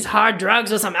mix these hard drugs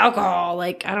with some alcohol.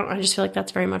 Like, I just feel like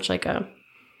that's very much like a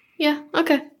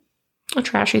Okay.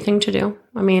 trashy thing to do.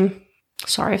 I mean,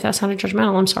 sorry if that sounded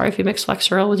judgmental. I'm sorry if you mix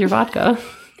Flexeril with your vodka.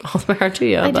 All the way to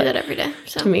you. I do but that every day.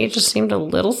 So. to me, it just seemed a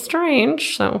little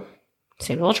strange. So it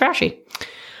seemed a little trashy.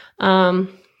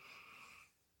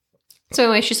 So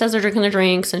anyway, she says they're drinking their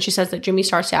drinks, and she says that Jimmy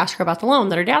starts to ask her about the loan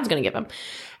that her dad's going to give him.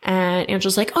 And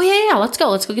Angela's like, oh, yeah, let's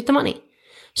go get the money.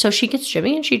 So she gets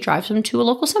Jimmy, and she drives him to a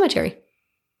local cemetery.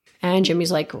 And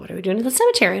Jimmy's like, what are we doing at the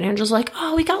cemetery? And Angela's like,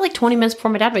 we got like 20 minutes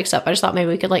before my dad wakes up. I just thought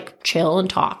maybe we could like chill and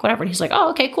talk, whatever. And he's like,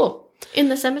 okay, cool. In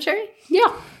the cemetery?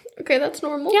 Yeah. Okay, that's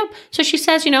normal. Yeah. So she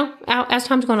says, as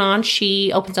time's going on,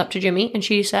 she opens up to Jimmy, and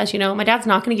she says, my dad's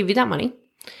not going to give you that money.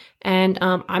 And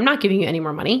I'm not giving you any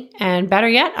more money. And better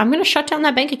yet, I'm going to shut down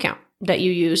that bank account that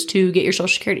you use to get your Social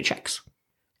Security checks.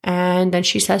 And then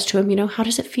she says to him, how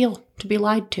does it feel to be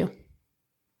lied to?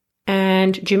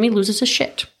 And Jimmy loses his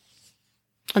shit.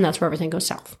 And that's where everything goes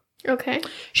south. Okay.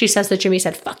 She says that Jimmy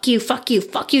said, fuck you, you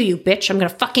bitch. I'm going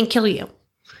to fucking kill you.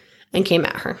 And came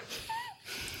at her.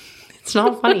 It's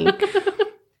not funny.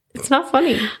 It's not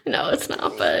funny. No, it's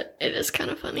not, but it is kind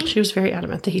of funny. She was very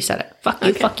adamant that he said it.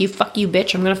 Fuck you,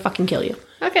 bitch. I'm going to fucking kill you.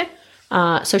 Okay.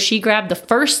 So she grabbed the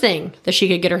first thing that she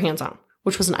could get her hands on,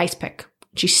 which was an ice pick.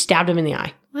 She stabbed him in the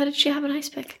eye. Why did she have an ice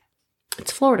pick?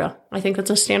 It's Florida. I think that's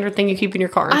a standard thing you keep in your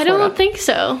car in I Florida. don't think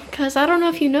so, because I don't know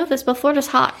if you know this, but Florida's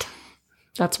hot.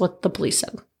 That's what the police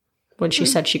said. When she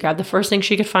said she grabbed the first thing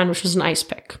she could find, which was an ice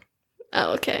pick.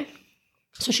 Oh, okay.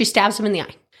 So she stabs him in the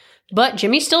eye. But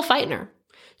Jimmy's still fighting her.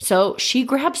 So she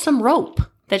grabs some rope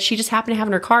that she just happened to have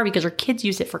in her car because her kids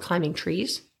use it for climbing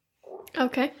trees.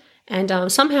 Okay.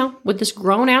 And somehow, with this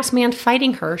grown-ass man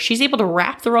fighting her, she's able to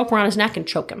wrap the rope around his neck and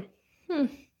choke him.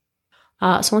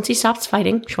 So once he stops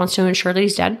fighting, she wants to ensure that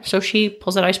he's dead. So she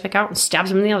pulls that ice pick out and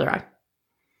stabs him in the other eye.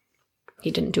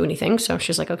 He didn't do anything, so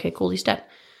she's like, okay, cool, he's dead.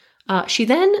 She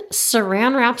then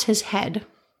saran wraps his head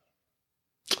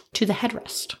to the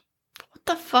headrest. What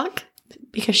the fuck?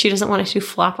 Because she doesn't want it to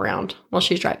flop around while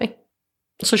she's driving.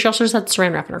 So she also just had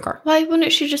saran wrap in her car. Why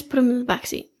wouldn't she just put him in the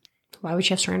backseat? Why would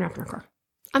she have saran wrap in her car?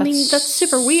 I mean, that's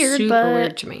super weird, super but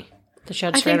weird to me. That she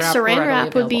had I think saran readily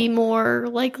wrap would be available. more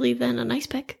likely than an ice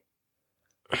pick.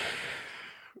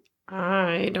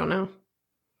 I don't know.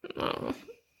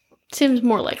 Seems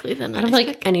more likely than I an don't ice feel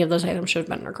like pick. any of those items should have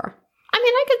been in her car. I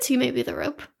mean, I could see maybe the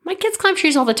rope. My kids climb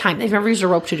trees all the time. They've never used a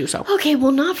rope to do so. Okay,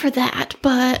 well, not for that,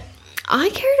 but I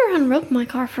carried around rope in my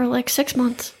car for like 6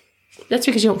 months. That's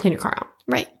because you don't clean your car out.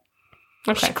 Right.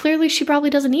 Okay. Clearly, she probably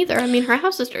doesn't either. I mean, her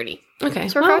house is dirty. Okay.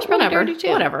 So her car's probably whatever. dirty, too.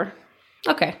 Whatever.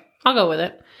 Okay. I'll go with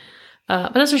it.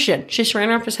 But that's what she did. She saran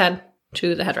wrapped his head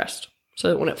to the headrest so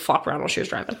that it wouldn't flop around while she was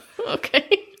driving.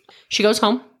 Okay. She goes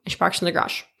home and she parks in the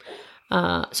garage.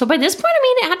 So by this point, I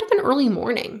mean, it had to have been early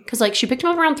morning because, like, she picked him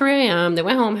up around 3 a.m. They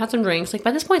went home, had some drinks. Like,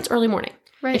 by this point, it's early morning.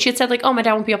 Right. And she had said, like, oh, my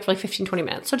dad won't be up for, like, 15, 20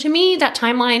 minutes. So to me, that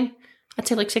timeline, I'd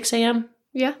say, like, 6 a.m.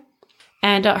 Yeah.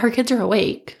 And her kids are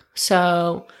awake.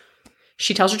 So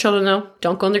she tells her children, though,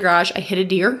 don't go in the garage. I hit a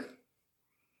deer.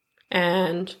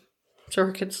 And so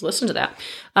her kids listen to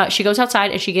that. She goes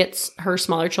outside and she gets her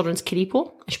smaller children's kiddie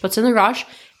pool. And she puts it in the garage.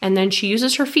 And then she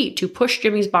uses her feet to push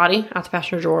Jimmy's body out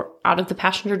of the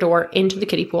passenger door into the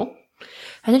kiddie pool.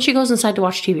 And then she goes inside to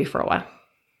watch TV for a while.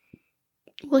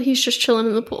 Well, he's just chilling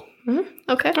in the pool. Mm-hmm.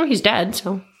 Okay. Oh, he's dead,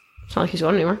 so it's not like he's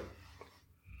going anywhere.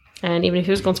 And even if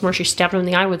he was going somewhere, she stabbed him in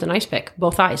the eye with an ice pick.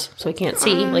 Both eyes, so he can't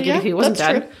see, like yeah, if he wasn't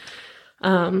that's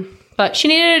dead. But she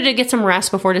needed to get some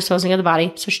rest before disposing of the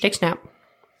body, so she takes a nap.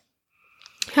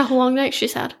 How long night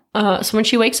she's had. So when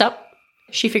she wakes up,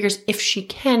 she figures if she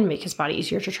can make his body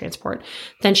easier to transport,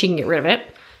 then she can get rid of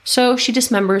it. So she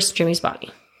dismembers Jimmy's body.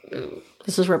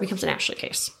 This is where it becomes an Ashley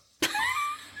case.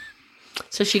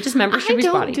 So she dismembers Jimmy's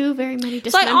body. I don't do very many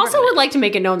dismemberments. So I also would like to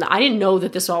make it known that I didn't know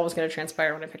that this all was going to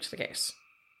transpire when I picked the case.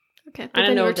 Okay, but I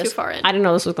didn't then know you were too far in. I didn't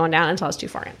know this was going down until I was too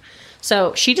far in.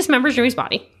 So she dismembers Jimmy's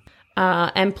body.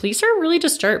 And police are really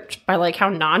disturbed by like how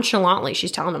nonchalantly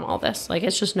she's telling them all this. Like,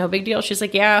 it's just no big deal. She's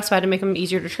like, yeah, so I had to make them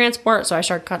easier to transport. So I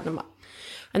started cutting them up.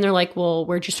 And they're like, well,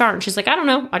 where'd you start? And she's like, I don't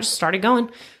know. I just started going,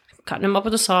 cutting them up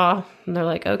with a saw. And they're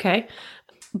like, okay.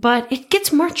 But it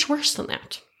gets much worse than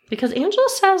that. Because Angela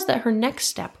says that her next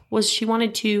step was she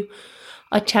wanted to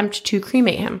attempt to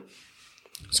cremate him.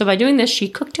 So by doing this, she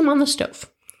cooked him on the stove.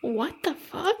 What the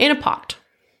fuck? In a pot.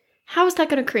 How is that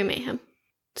going to cremate him?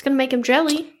 It's going to make him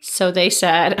jelly. So they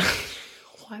said,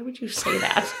 why would you say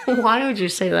that? Why would you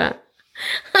say that?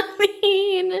 I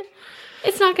mean,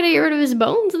 it's not going to get rid of his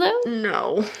bones, though.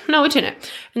 No, it didn't.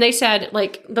 And they said,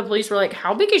 like, the police were like,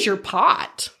 how big is your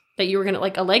pot? That you were going to,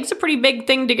 like, a leg's a pretty big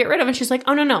thing to get rid of. And she's like,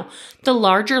 oh, no. The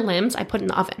larger limbs I put in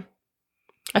the oven.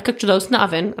 I cooked those in the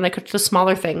oven, and I cooked the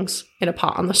smaller things in a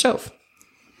pot on the stove.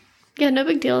 Yeah, no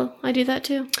big deal. I do that,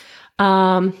 too.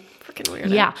 Freaking weird.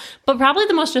 Yeah. But probably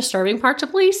the most disturbing part to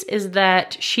police is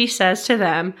that she says to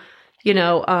them, you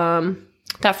know,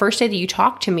 that first day that you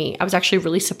talked to me, I was actually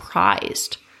really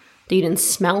surprised that you didn't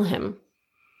smell him.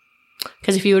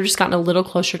 Because if you had just gotten a little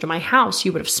closer to my house,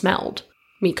 you would have smelled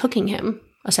me cooking him,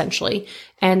 essentially.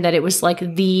 And that it was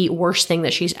like the worst thing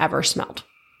that she's ever smelled.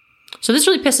 So this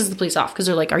really pisses the police off because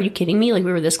they're like, are you kidding me? Like,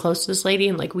 we were this close to this lady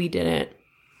and like we didn't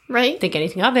think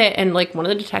anything of it. And like one of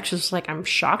the detectives was like, I'm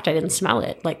shocked I didn't smell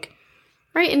it. Like,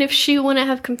 right. And if she wouldn't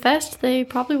have confessed, they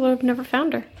probably would have never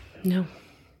found her. No.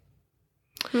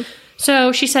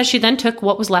 So she says she then took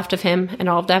what was left of him and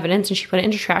all of the evidence and she put it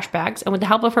into trash bags. And with the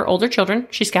help of her older children,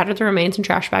 she scattered the remains in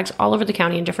trash bags all over the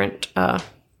county in different,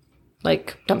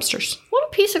 like, dumpsters. What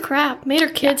a piece of crap. Made her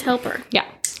kids help her. Yeah.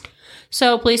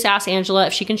 So police ask Angela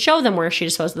if she can show them where she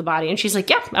disposed of the body. And she's like,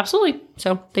 yeah, absolutely.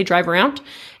 So they drive around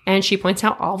and she points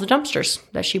out all the dumpsters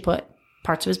that she put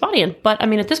parts of his body in. But, I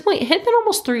mean, at this point, it had been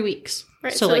almost 3 weeks.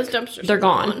 Right, so like, those dumpsters they're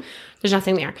gone. There's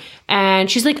nothing there. And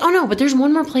she's like, oh, no, but there's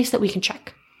one more place that we can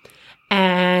check.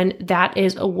 And that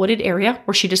is a wooded area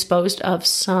where she disposed of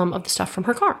some of the stuff from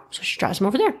her car. So she drives them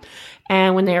over there.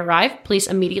 And when they arrive, police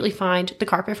immediately find the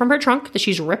carpet from her trunk that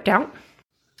she's ripped out,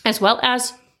 as well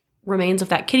as remains of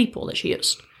that kiddie pool that she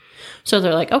used. So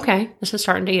they're like, okay, this is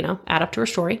starting to, you know, add up to her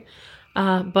story.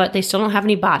 But they still don't have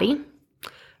any body.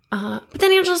 But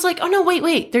then Angela's like, oh, no,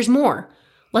 wait, there's more.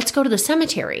 Let's go to the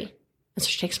cemetery. And so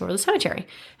she takes them over to the cemetery.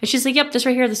 And she's like, yep, this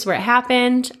right here, this is where it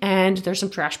happened. And there's some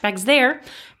trash bags there.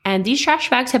 And these trash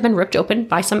bags have been ripped open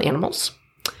by some animals.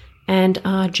 And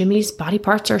Jimmy's body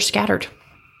parts are scattered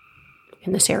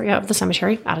in this area of the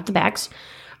cemetery, out of the bags.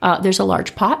 There's a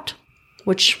large pot,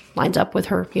 which lines up with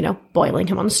her, you know, boiling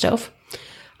him on the stove.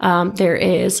 There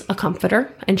is a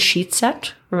comforter and sheet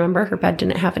set. Remember, her bed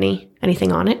didn't have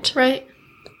anything on it. Right.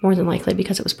 More than likely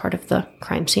because it was part of the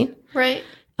crime scene. Right.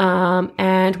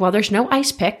 And while there's no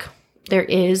ice pick, there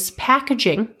is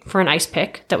packaging for an ice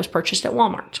pick that was purchased at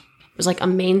Walmart. It was like a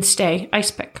mainstay ice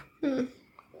pick.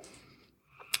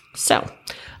 So,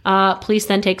 police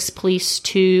then takes police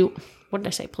to... What did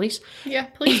I say? Police? Yeah,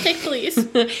 police take police.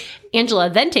 Angela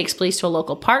then takes police to a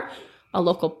local park. A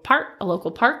local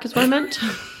park is what I meant.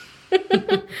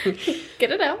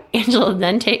 Get it out. Angela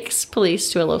then takes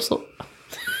police to a local...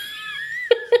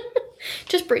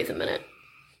 Just breathe a minute.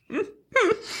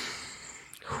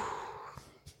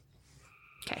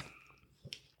 Okay.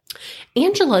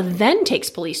 Angela then takes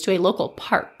police to a local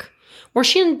park where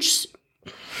she...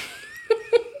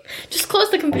 Just close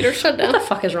the computer, shut down. What the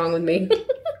fuck is wrong with me?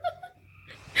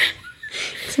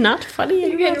 It's not funny.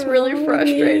 You're getting really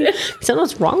frustrated. So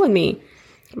what's wrong with me?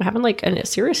 I'm having like a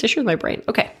serious issue with my brain.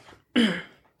 Okay.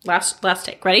 Last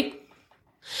take. Ready?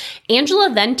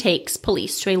 Angela then takes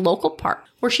police to a local park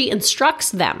where she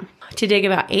instructs them to dig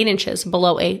about 8 inches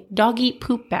below a doggy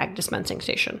poop bag dispensing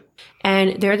station.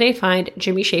 And there they find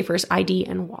Jimmy Schaeffer's ID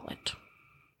and wallet.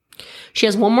 She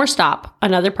has one more stop,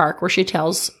 another park, where she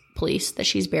tells police that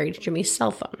she's buried Jimmy's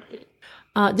cell phone.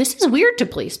 This is weird to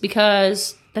police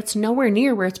because that's nowhere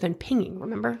near where it's been pinging,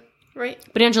 remember? Right.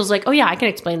 But Angela's like, oh yeah, I can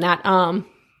explain that.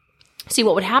 See,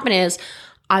 what would happen is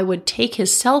I would take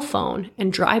his cell phone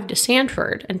and drive to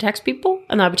Sanford and text people,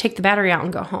 and I would take the battery out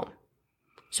and go home.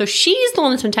 So she's the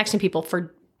one that's been texting people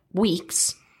for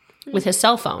weeks with his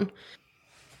cell phone.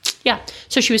 Yeah.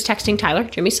 So she was texting Tyler,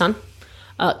 Jimmy's son,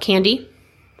 Candy,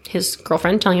 his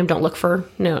girlfriend, telling him, don't look for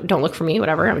me,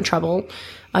 whatever, I'm in trouble.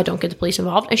 Don't get the police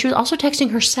involved. And she was also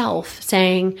texting herself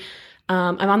saying,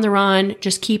 I'm on the run,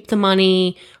 just keep the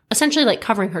money, essentially like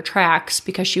covering her tracks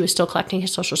because she was still collecting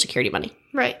his Social Security money.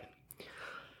 Right.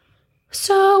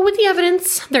 So with the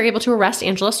evidence, they're able to arrest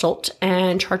Angela Stolt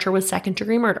and charge her with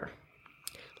second-degree murder.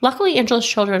 Luckily, Angela's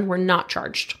children were not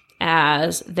charged,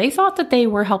 as they thought that they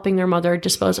were helping their mother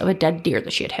dispose of a dead deer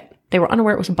that she had hit. They were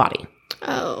unaware it was a body.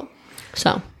 Oh.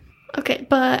 So. Okay,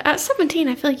 but at 17,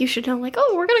 I feel like you should know, like,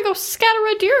 oh, we're going to go scatter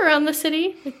a deer around the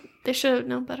city. Like, they should have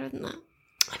known better than that.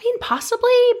 I mean,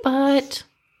 possibly, but...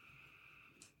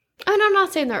 And I'm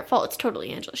not saying they're at fault. It's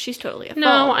totally Angela. She's totally at fault.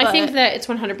 No, I think that it's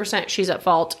 100% she's at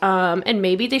fault. And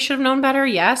maybe they should have known better,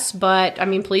 yes. But, I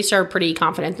mean, police are pretty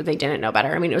confident that they didn't know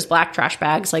better. I mean, it was black trash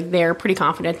bags. Like, they're pretty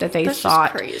confident that they thought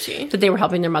crazy. that they were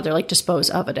helping their mother, like, dispose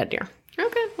of a dead deer.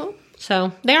 Okay, well.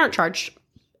 So, they aren't charged.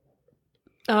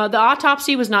 The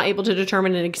autopsy was not able to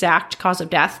determine an exact cause of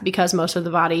death because most of the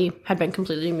body had been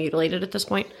completely mutilated at this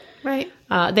point. Right.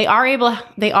 They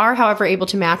are, however, able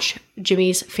to match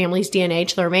Jimmy's family's DNA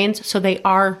to the remains, so they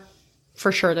are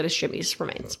for sure that it's Jimmy's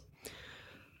remains.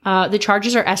 The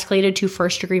charges are escalated to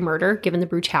first-degree murder, given the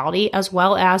brutality, as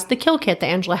well as the kill kit that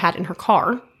Angela had in her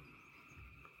car.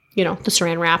 You know, the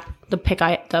saran wrap, the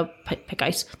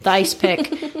ice pick,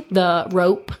 the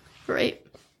rope. Right.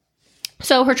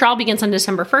 So her trial begins on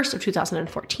December 1st of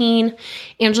 2014.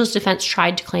 Angela's defense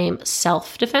tried to claim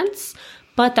self-defense,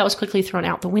 but that was quickly thrown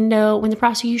out the window when the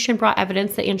prosecution brought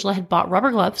evidence that Angela had bought rubber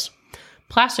gloves,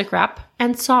 plastic wrap,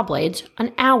 and saw blades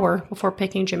an hour before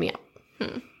picking Jimmy up.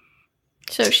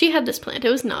 So she had this planned.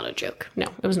 It was not a joke. No,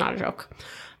 it was not a joke.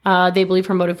 They believe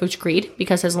her motive was greed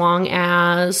because as long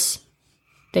as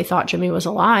they thought Jimmy was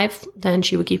alive, then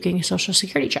she would keep getting Social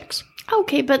Security checks.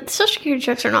 Okay, but Social Security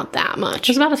checks are not that much.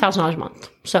 It's about $1,000 a month.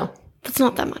 So that's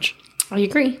not that much. I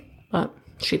agree, but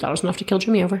she thought it was enough to kill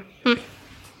Jimmy over.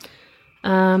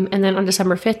 And then on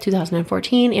December 5th,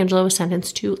 2014, Angela was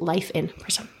sentenced to life in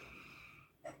prison.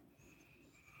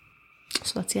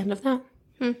 So that's the end of that.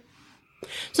 So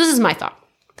this is my thought.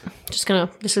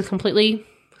 This is completely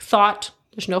thought.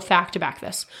 There's no fact to back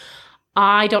this.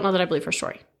 I don't know that I believe her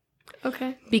story.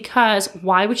 Okay. Because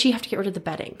why would she have to get rid of the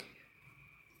bedding?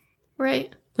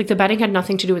 Right. Like the bedding had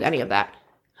nothing to do with any of that.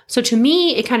 So to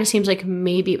me, it kind of seems like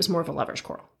maybe it was more of a lover's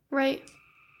quarrel. Right.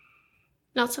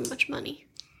 Not so much money.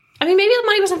 I mean, maybe the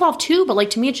money was involved too, but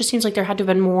like to me, it just seems like there had to have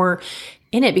been more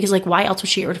in it because like why else would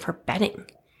she get rid of her bedding?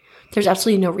 There's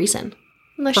absolutely no reason.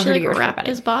 Unless she like wrapped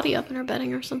his body up in her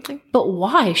bedding or something. But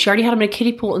why? She already had him in a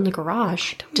kiddie pool in the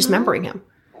garage, dismembering him.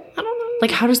 I don't know. Like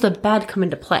how does the bed come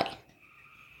into play?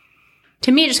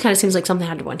 To me, it just kind of seems like something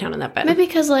had to went down in that bed. Maybe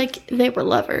because, like, they were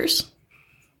lovers.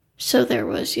 So there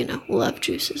was, love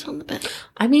juices on the bed.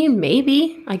 I mean,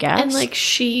 maybe, I guess. And, like,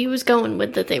 she was going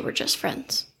with that they were just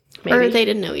friends. Maybe. Or they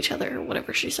didn't know each other or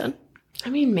whatever she said. I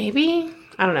mean, maybe.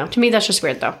 I don't know. To me, that's just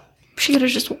weird, though. She could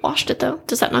have just washed it, though.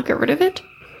 Does that not get rid of it?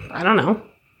 I don't know.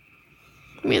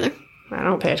 Me either. I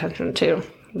don't pay attention to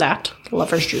that.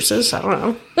 Lover's juices. I don't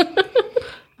know.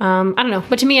 I don't know.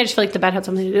 But to me, I just feel like the bed had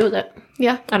something to do with it.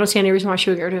 Yeah. I don't see any reason why she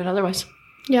would get rid of it otherwise.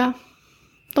 Yeah.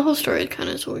 The whole story kind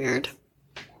of is weird.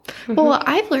 Well, what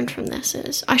I've learned from this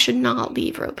is I should not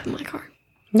leave rope in my car.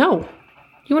 No.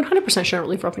 You 100% shouldn't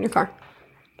leave rope in your car.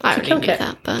 I already knew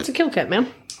that, but... It's a kill kit, man.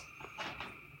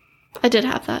 I did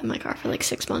have that in my car for like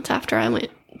 6 months after I went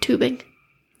tubing.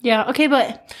 Yeah, okay,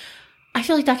 but I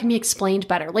feel like that can be explained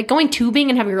better. Like, going tubing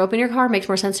and having rope in your car makes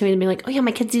more sense to me than being like, oh yeah,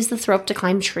 my kids use this rope to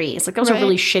climb trees. Like, those are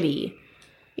really shitty.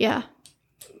 Yeah.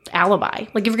 Alibi.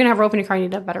 Like, if you're going to have rope in your car, you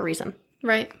need to have a better reason.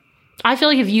 Right. I feel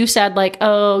like if you said, like,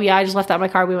 oh yeah, I just left that in my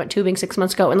car, we went tubing 6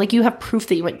 months ago, and like, you have proof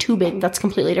that you went tubing, that's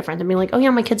completely different than being like, oh yeah,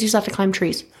 my kids use that to climb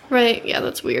trees. Right. Yeah,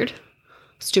 that's weird.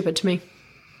 Stupid to me.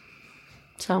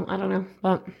 So, I don't know.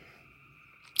 But,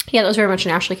 yeah, that was very much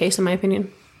an Ashley case, in my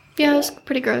opinion. Yeah, it was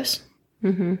pretty gross.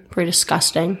 Pretty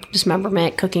disgusting.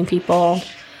 Dismemberment, cooking people.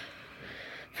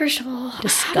 First of all,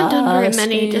 disgusting. I haven't done very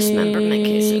many dismemberment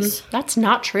cases. That's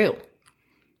not true.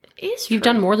 It is true. You've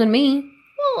done more than me.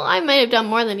 Well, I might have done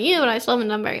more than you, but I still haven't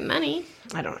done very many.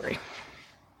 I don't agree.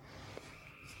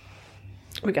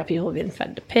 We got people being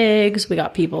fed to pigs. We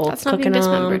got people That's not cooking being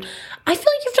dismembered. them. I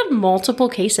feel like you've done multiple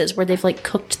cases where they've like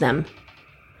cooked them.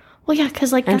 Well, yeah,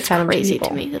 because like that's fed crazy to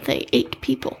to me that they ate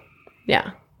people.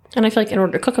 Yeah. And I feel like in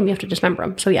order to cook them, you have to dismember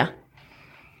them. So, yeah.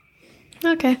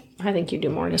 Okay. I think you do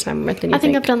more dismemberment than you I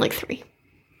think I've done like 3.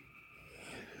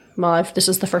 Well, this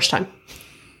is the first time.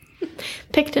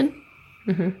 Picton.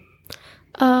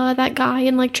 That guy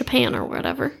in like Japan or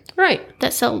whatever. Right.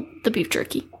 That sell the beef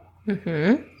jerky.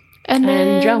 And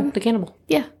then Joe, the cannibal.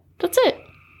 Yeah. That's it.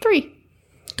 3.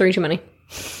 3 too many.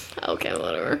 Okay,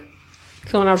 whatever.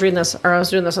 So when I was doing this, I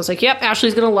was like, yep,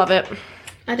 Ashley's going to love it.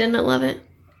 I did not love it.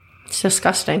 It's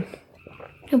disgusting.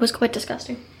 It was quite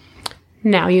disgusting.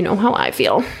 Now you know how I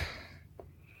feel.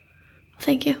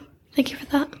 Thank you. Thank you for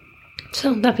that.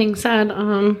 So that being said,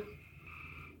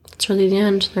 it's really the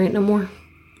end. There ain't no more.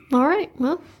 All right.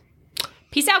 Well,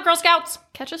 peace out, Girl Scouts.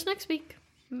 catch us next week.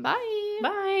 Bye.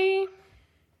 Bye.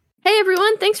 Hey,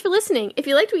 everyone. Thanks for listening. If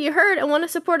you liked what you heard and want to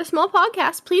support a small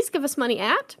podcast, please give us money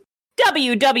at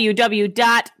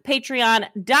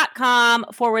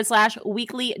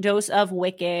www.patreon.com/weekly dose of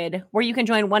wicked, where you can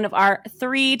join one of our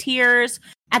 3 tiers.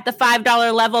 At the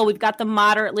 $5 level, we've got the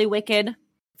moderately wicked.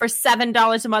 For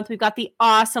 $7 a month, we've got the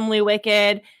awesomely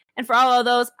wicked. And for all of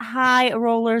those high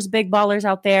rollers, big ballers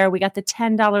out there, we got the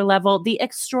 $10 level, the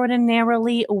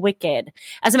extraordinarily wicked.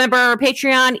 As a member of our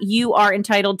Patreon, you are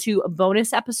entitled to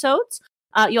bonus episodes.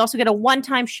 You also get a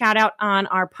one-time shout out on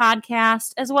our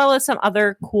podcast, as well as some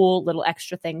other cool little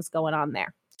extra things going on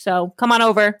there. So come on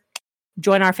over,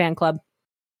 join our fan club.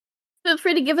 Feel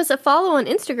free to give us a follow on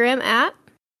Instagram at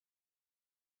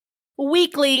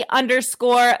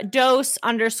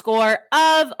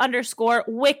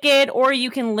weekly_dose_of_wicked, or you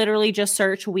can literally just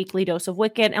search Weekly Dose of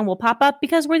Wicked and we'll pop up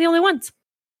because we're the only ones.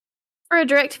 For a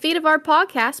direct feed of our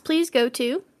podcast, please go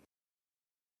to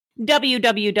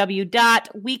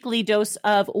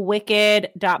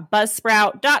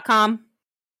www.weeklydoseofwicked.buzzsprout.com.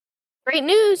 Great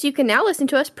news! You can now listen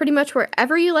to us pretty much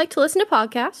wherever you like to listen to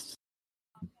podcasts.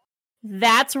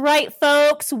 That's right,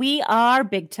 folks. We are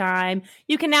big time.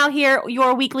 You can now hear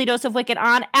your Weekly Dose of Wicked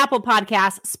on Apple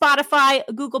Podcasts, Spotify,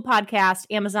 Google Podcasts,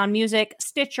 Amazon Music,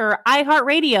 Stitcher,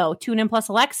 iHeartRadio, TuneIn Plus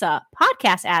Alexa,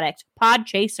 Podcast Addict,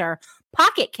 Podchaser,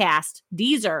 Pocket Cast,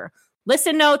 Deezer,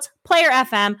 Listen Notes, Player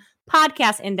FM,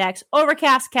 Podcast Index,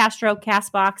 Overcast, Castro,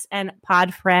 Castbox, and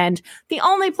Podfriend. The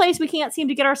only place we can't seem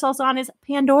to get ourselves on is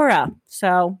Pandora.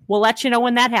 So we'll let you know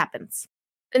when that happens.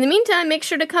 In the meantime, make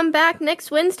sure to come back next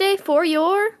Wednesday for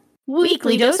your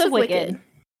Weekly Dose of Wicked.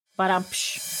 But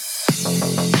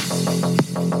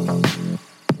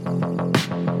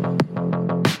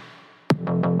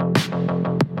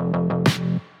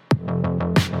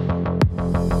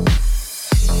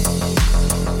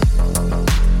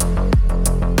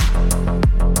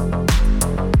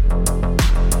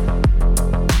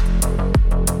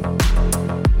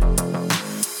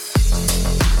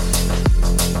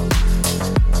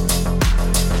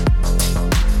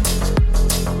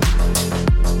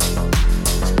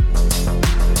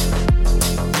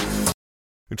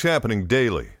It's happening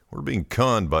daily. We're being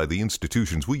conned by the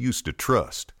institutions we used to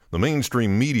trust. The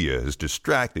mainstream media is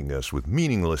distracting us with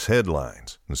meaningless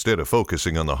headlines instead of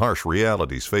focusing on the harsh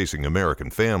realities facing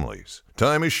American families.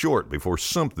 Time is short before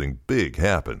something big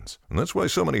happens, and that's why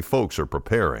so many folks are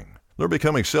preparing. They're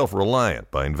becoming self-reliant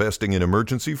by investing in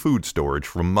emergency food storage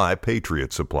from My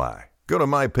Patriot Supply. Go to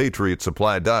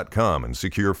MyPatriotSupply.com and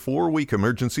secure 4-week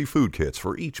emergency food kits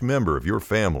for each member of your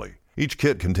family. Each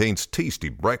kit contains tasty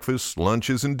breakfasts,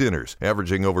 lunches, and dinners,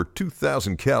 averaging over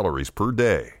 2,000 calories per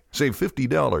day. Save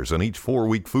 $50 on each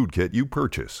 4-week food kit you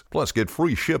purchase, plus get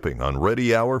free shipping on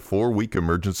Ready Hour 4-week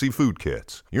emergency food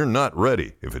kits. You're not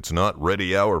ready if it's not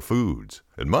Ready Hour foods.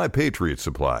 At My Patriot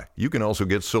Supply, you can also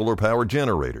get solar power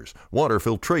generators, water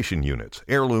filtration units,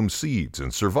 heirloom seeds,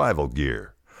 and survival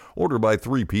gear. Order by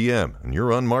 3 p.m. and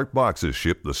your unmarked boxes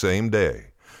ship the same day.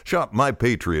 Shop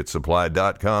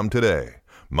MyPatriotSupply.com today.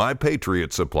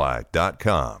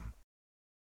 MyPatriotSupply.com.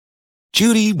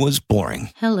 Judy was boring.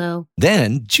 Hello.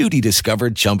 Then Judy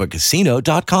discovered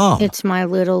ChumbaCasino.com. It's my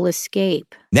little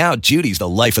escape. Now Judy's the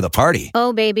life of the party.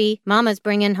 Oh, baby, mama's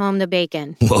bringing home the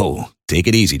bacon. Whoa, take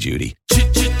it easy, Judy.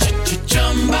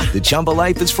 The Chumba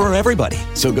life is for everybody.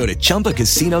 So go to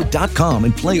ChumbaCasino.com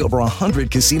and play over 100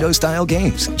 casino-style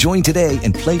games. Join today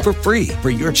and play for free for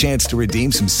your chance to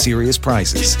redeem some serious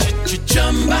prizes.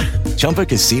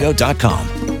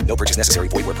 ChumbaCasino.com. No purchase necessary.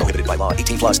 Void where prohibited by law.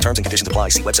 18+ terms and conditions apply.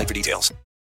 See website for details.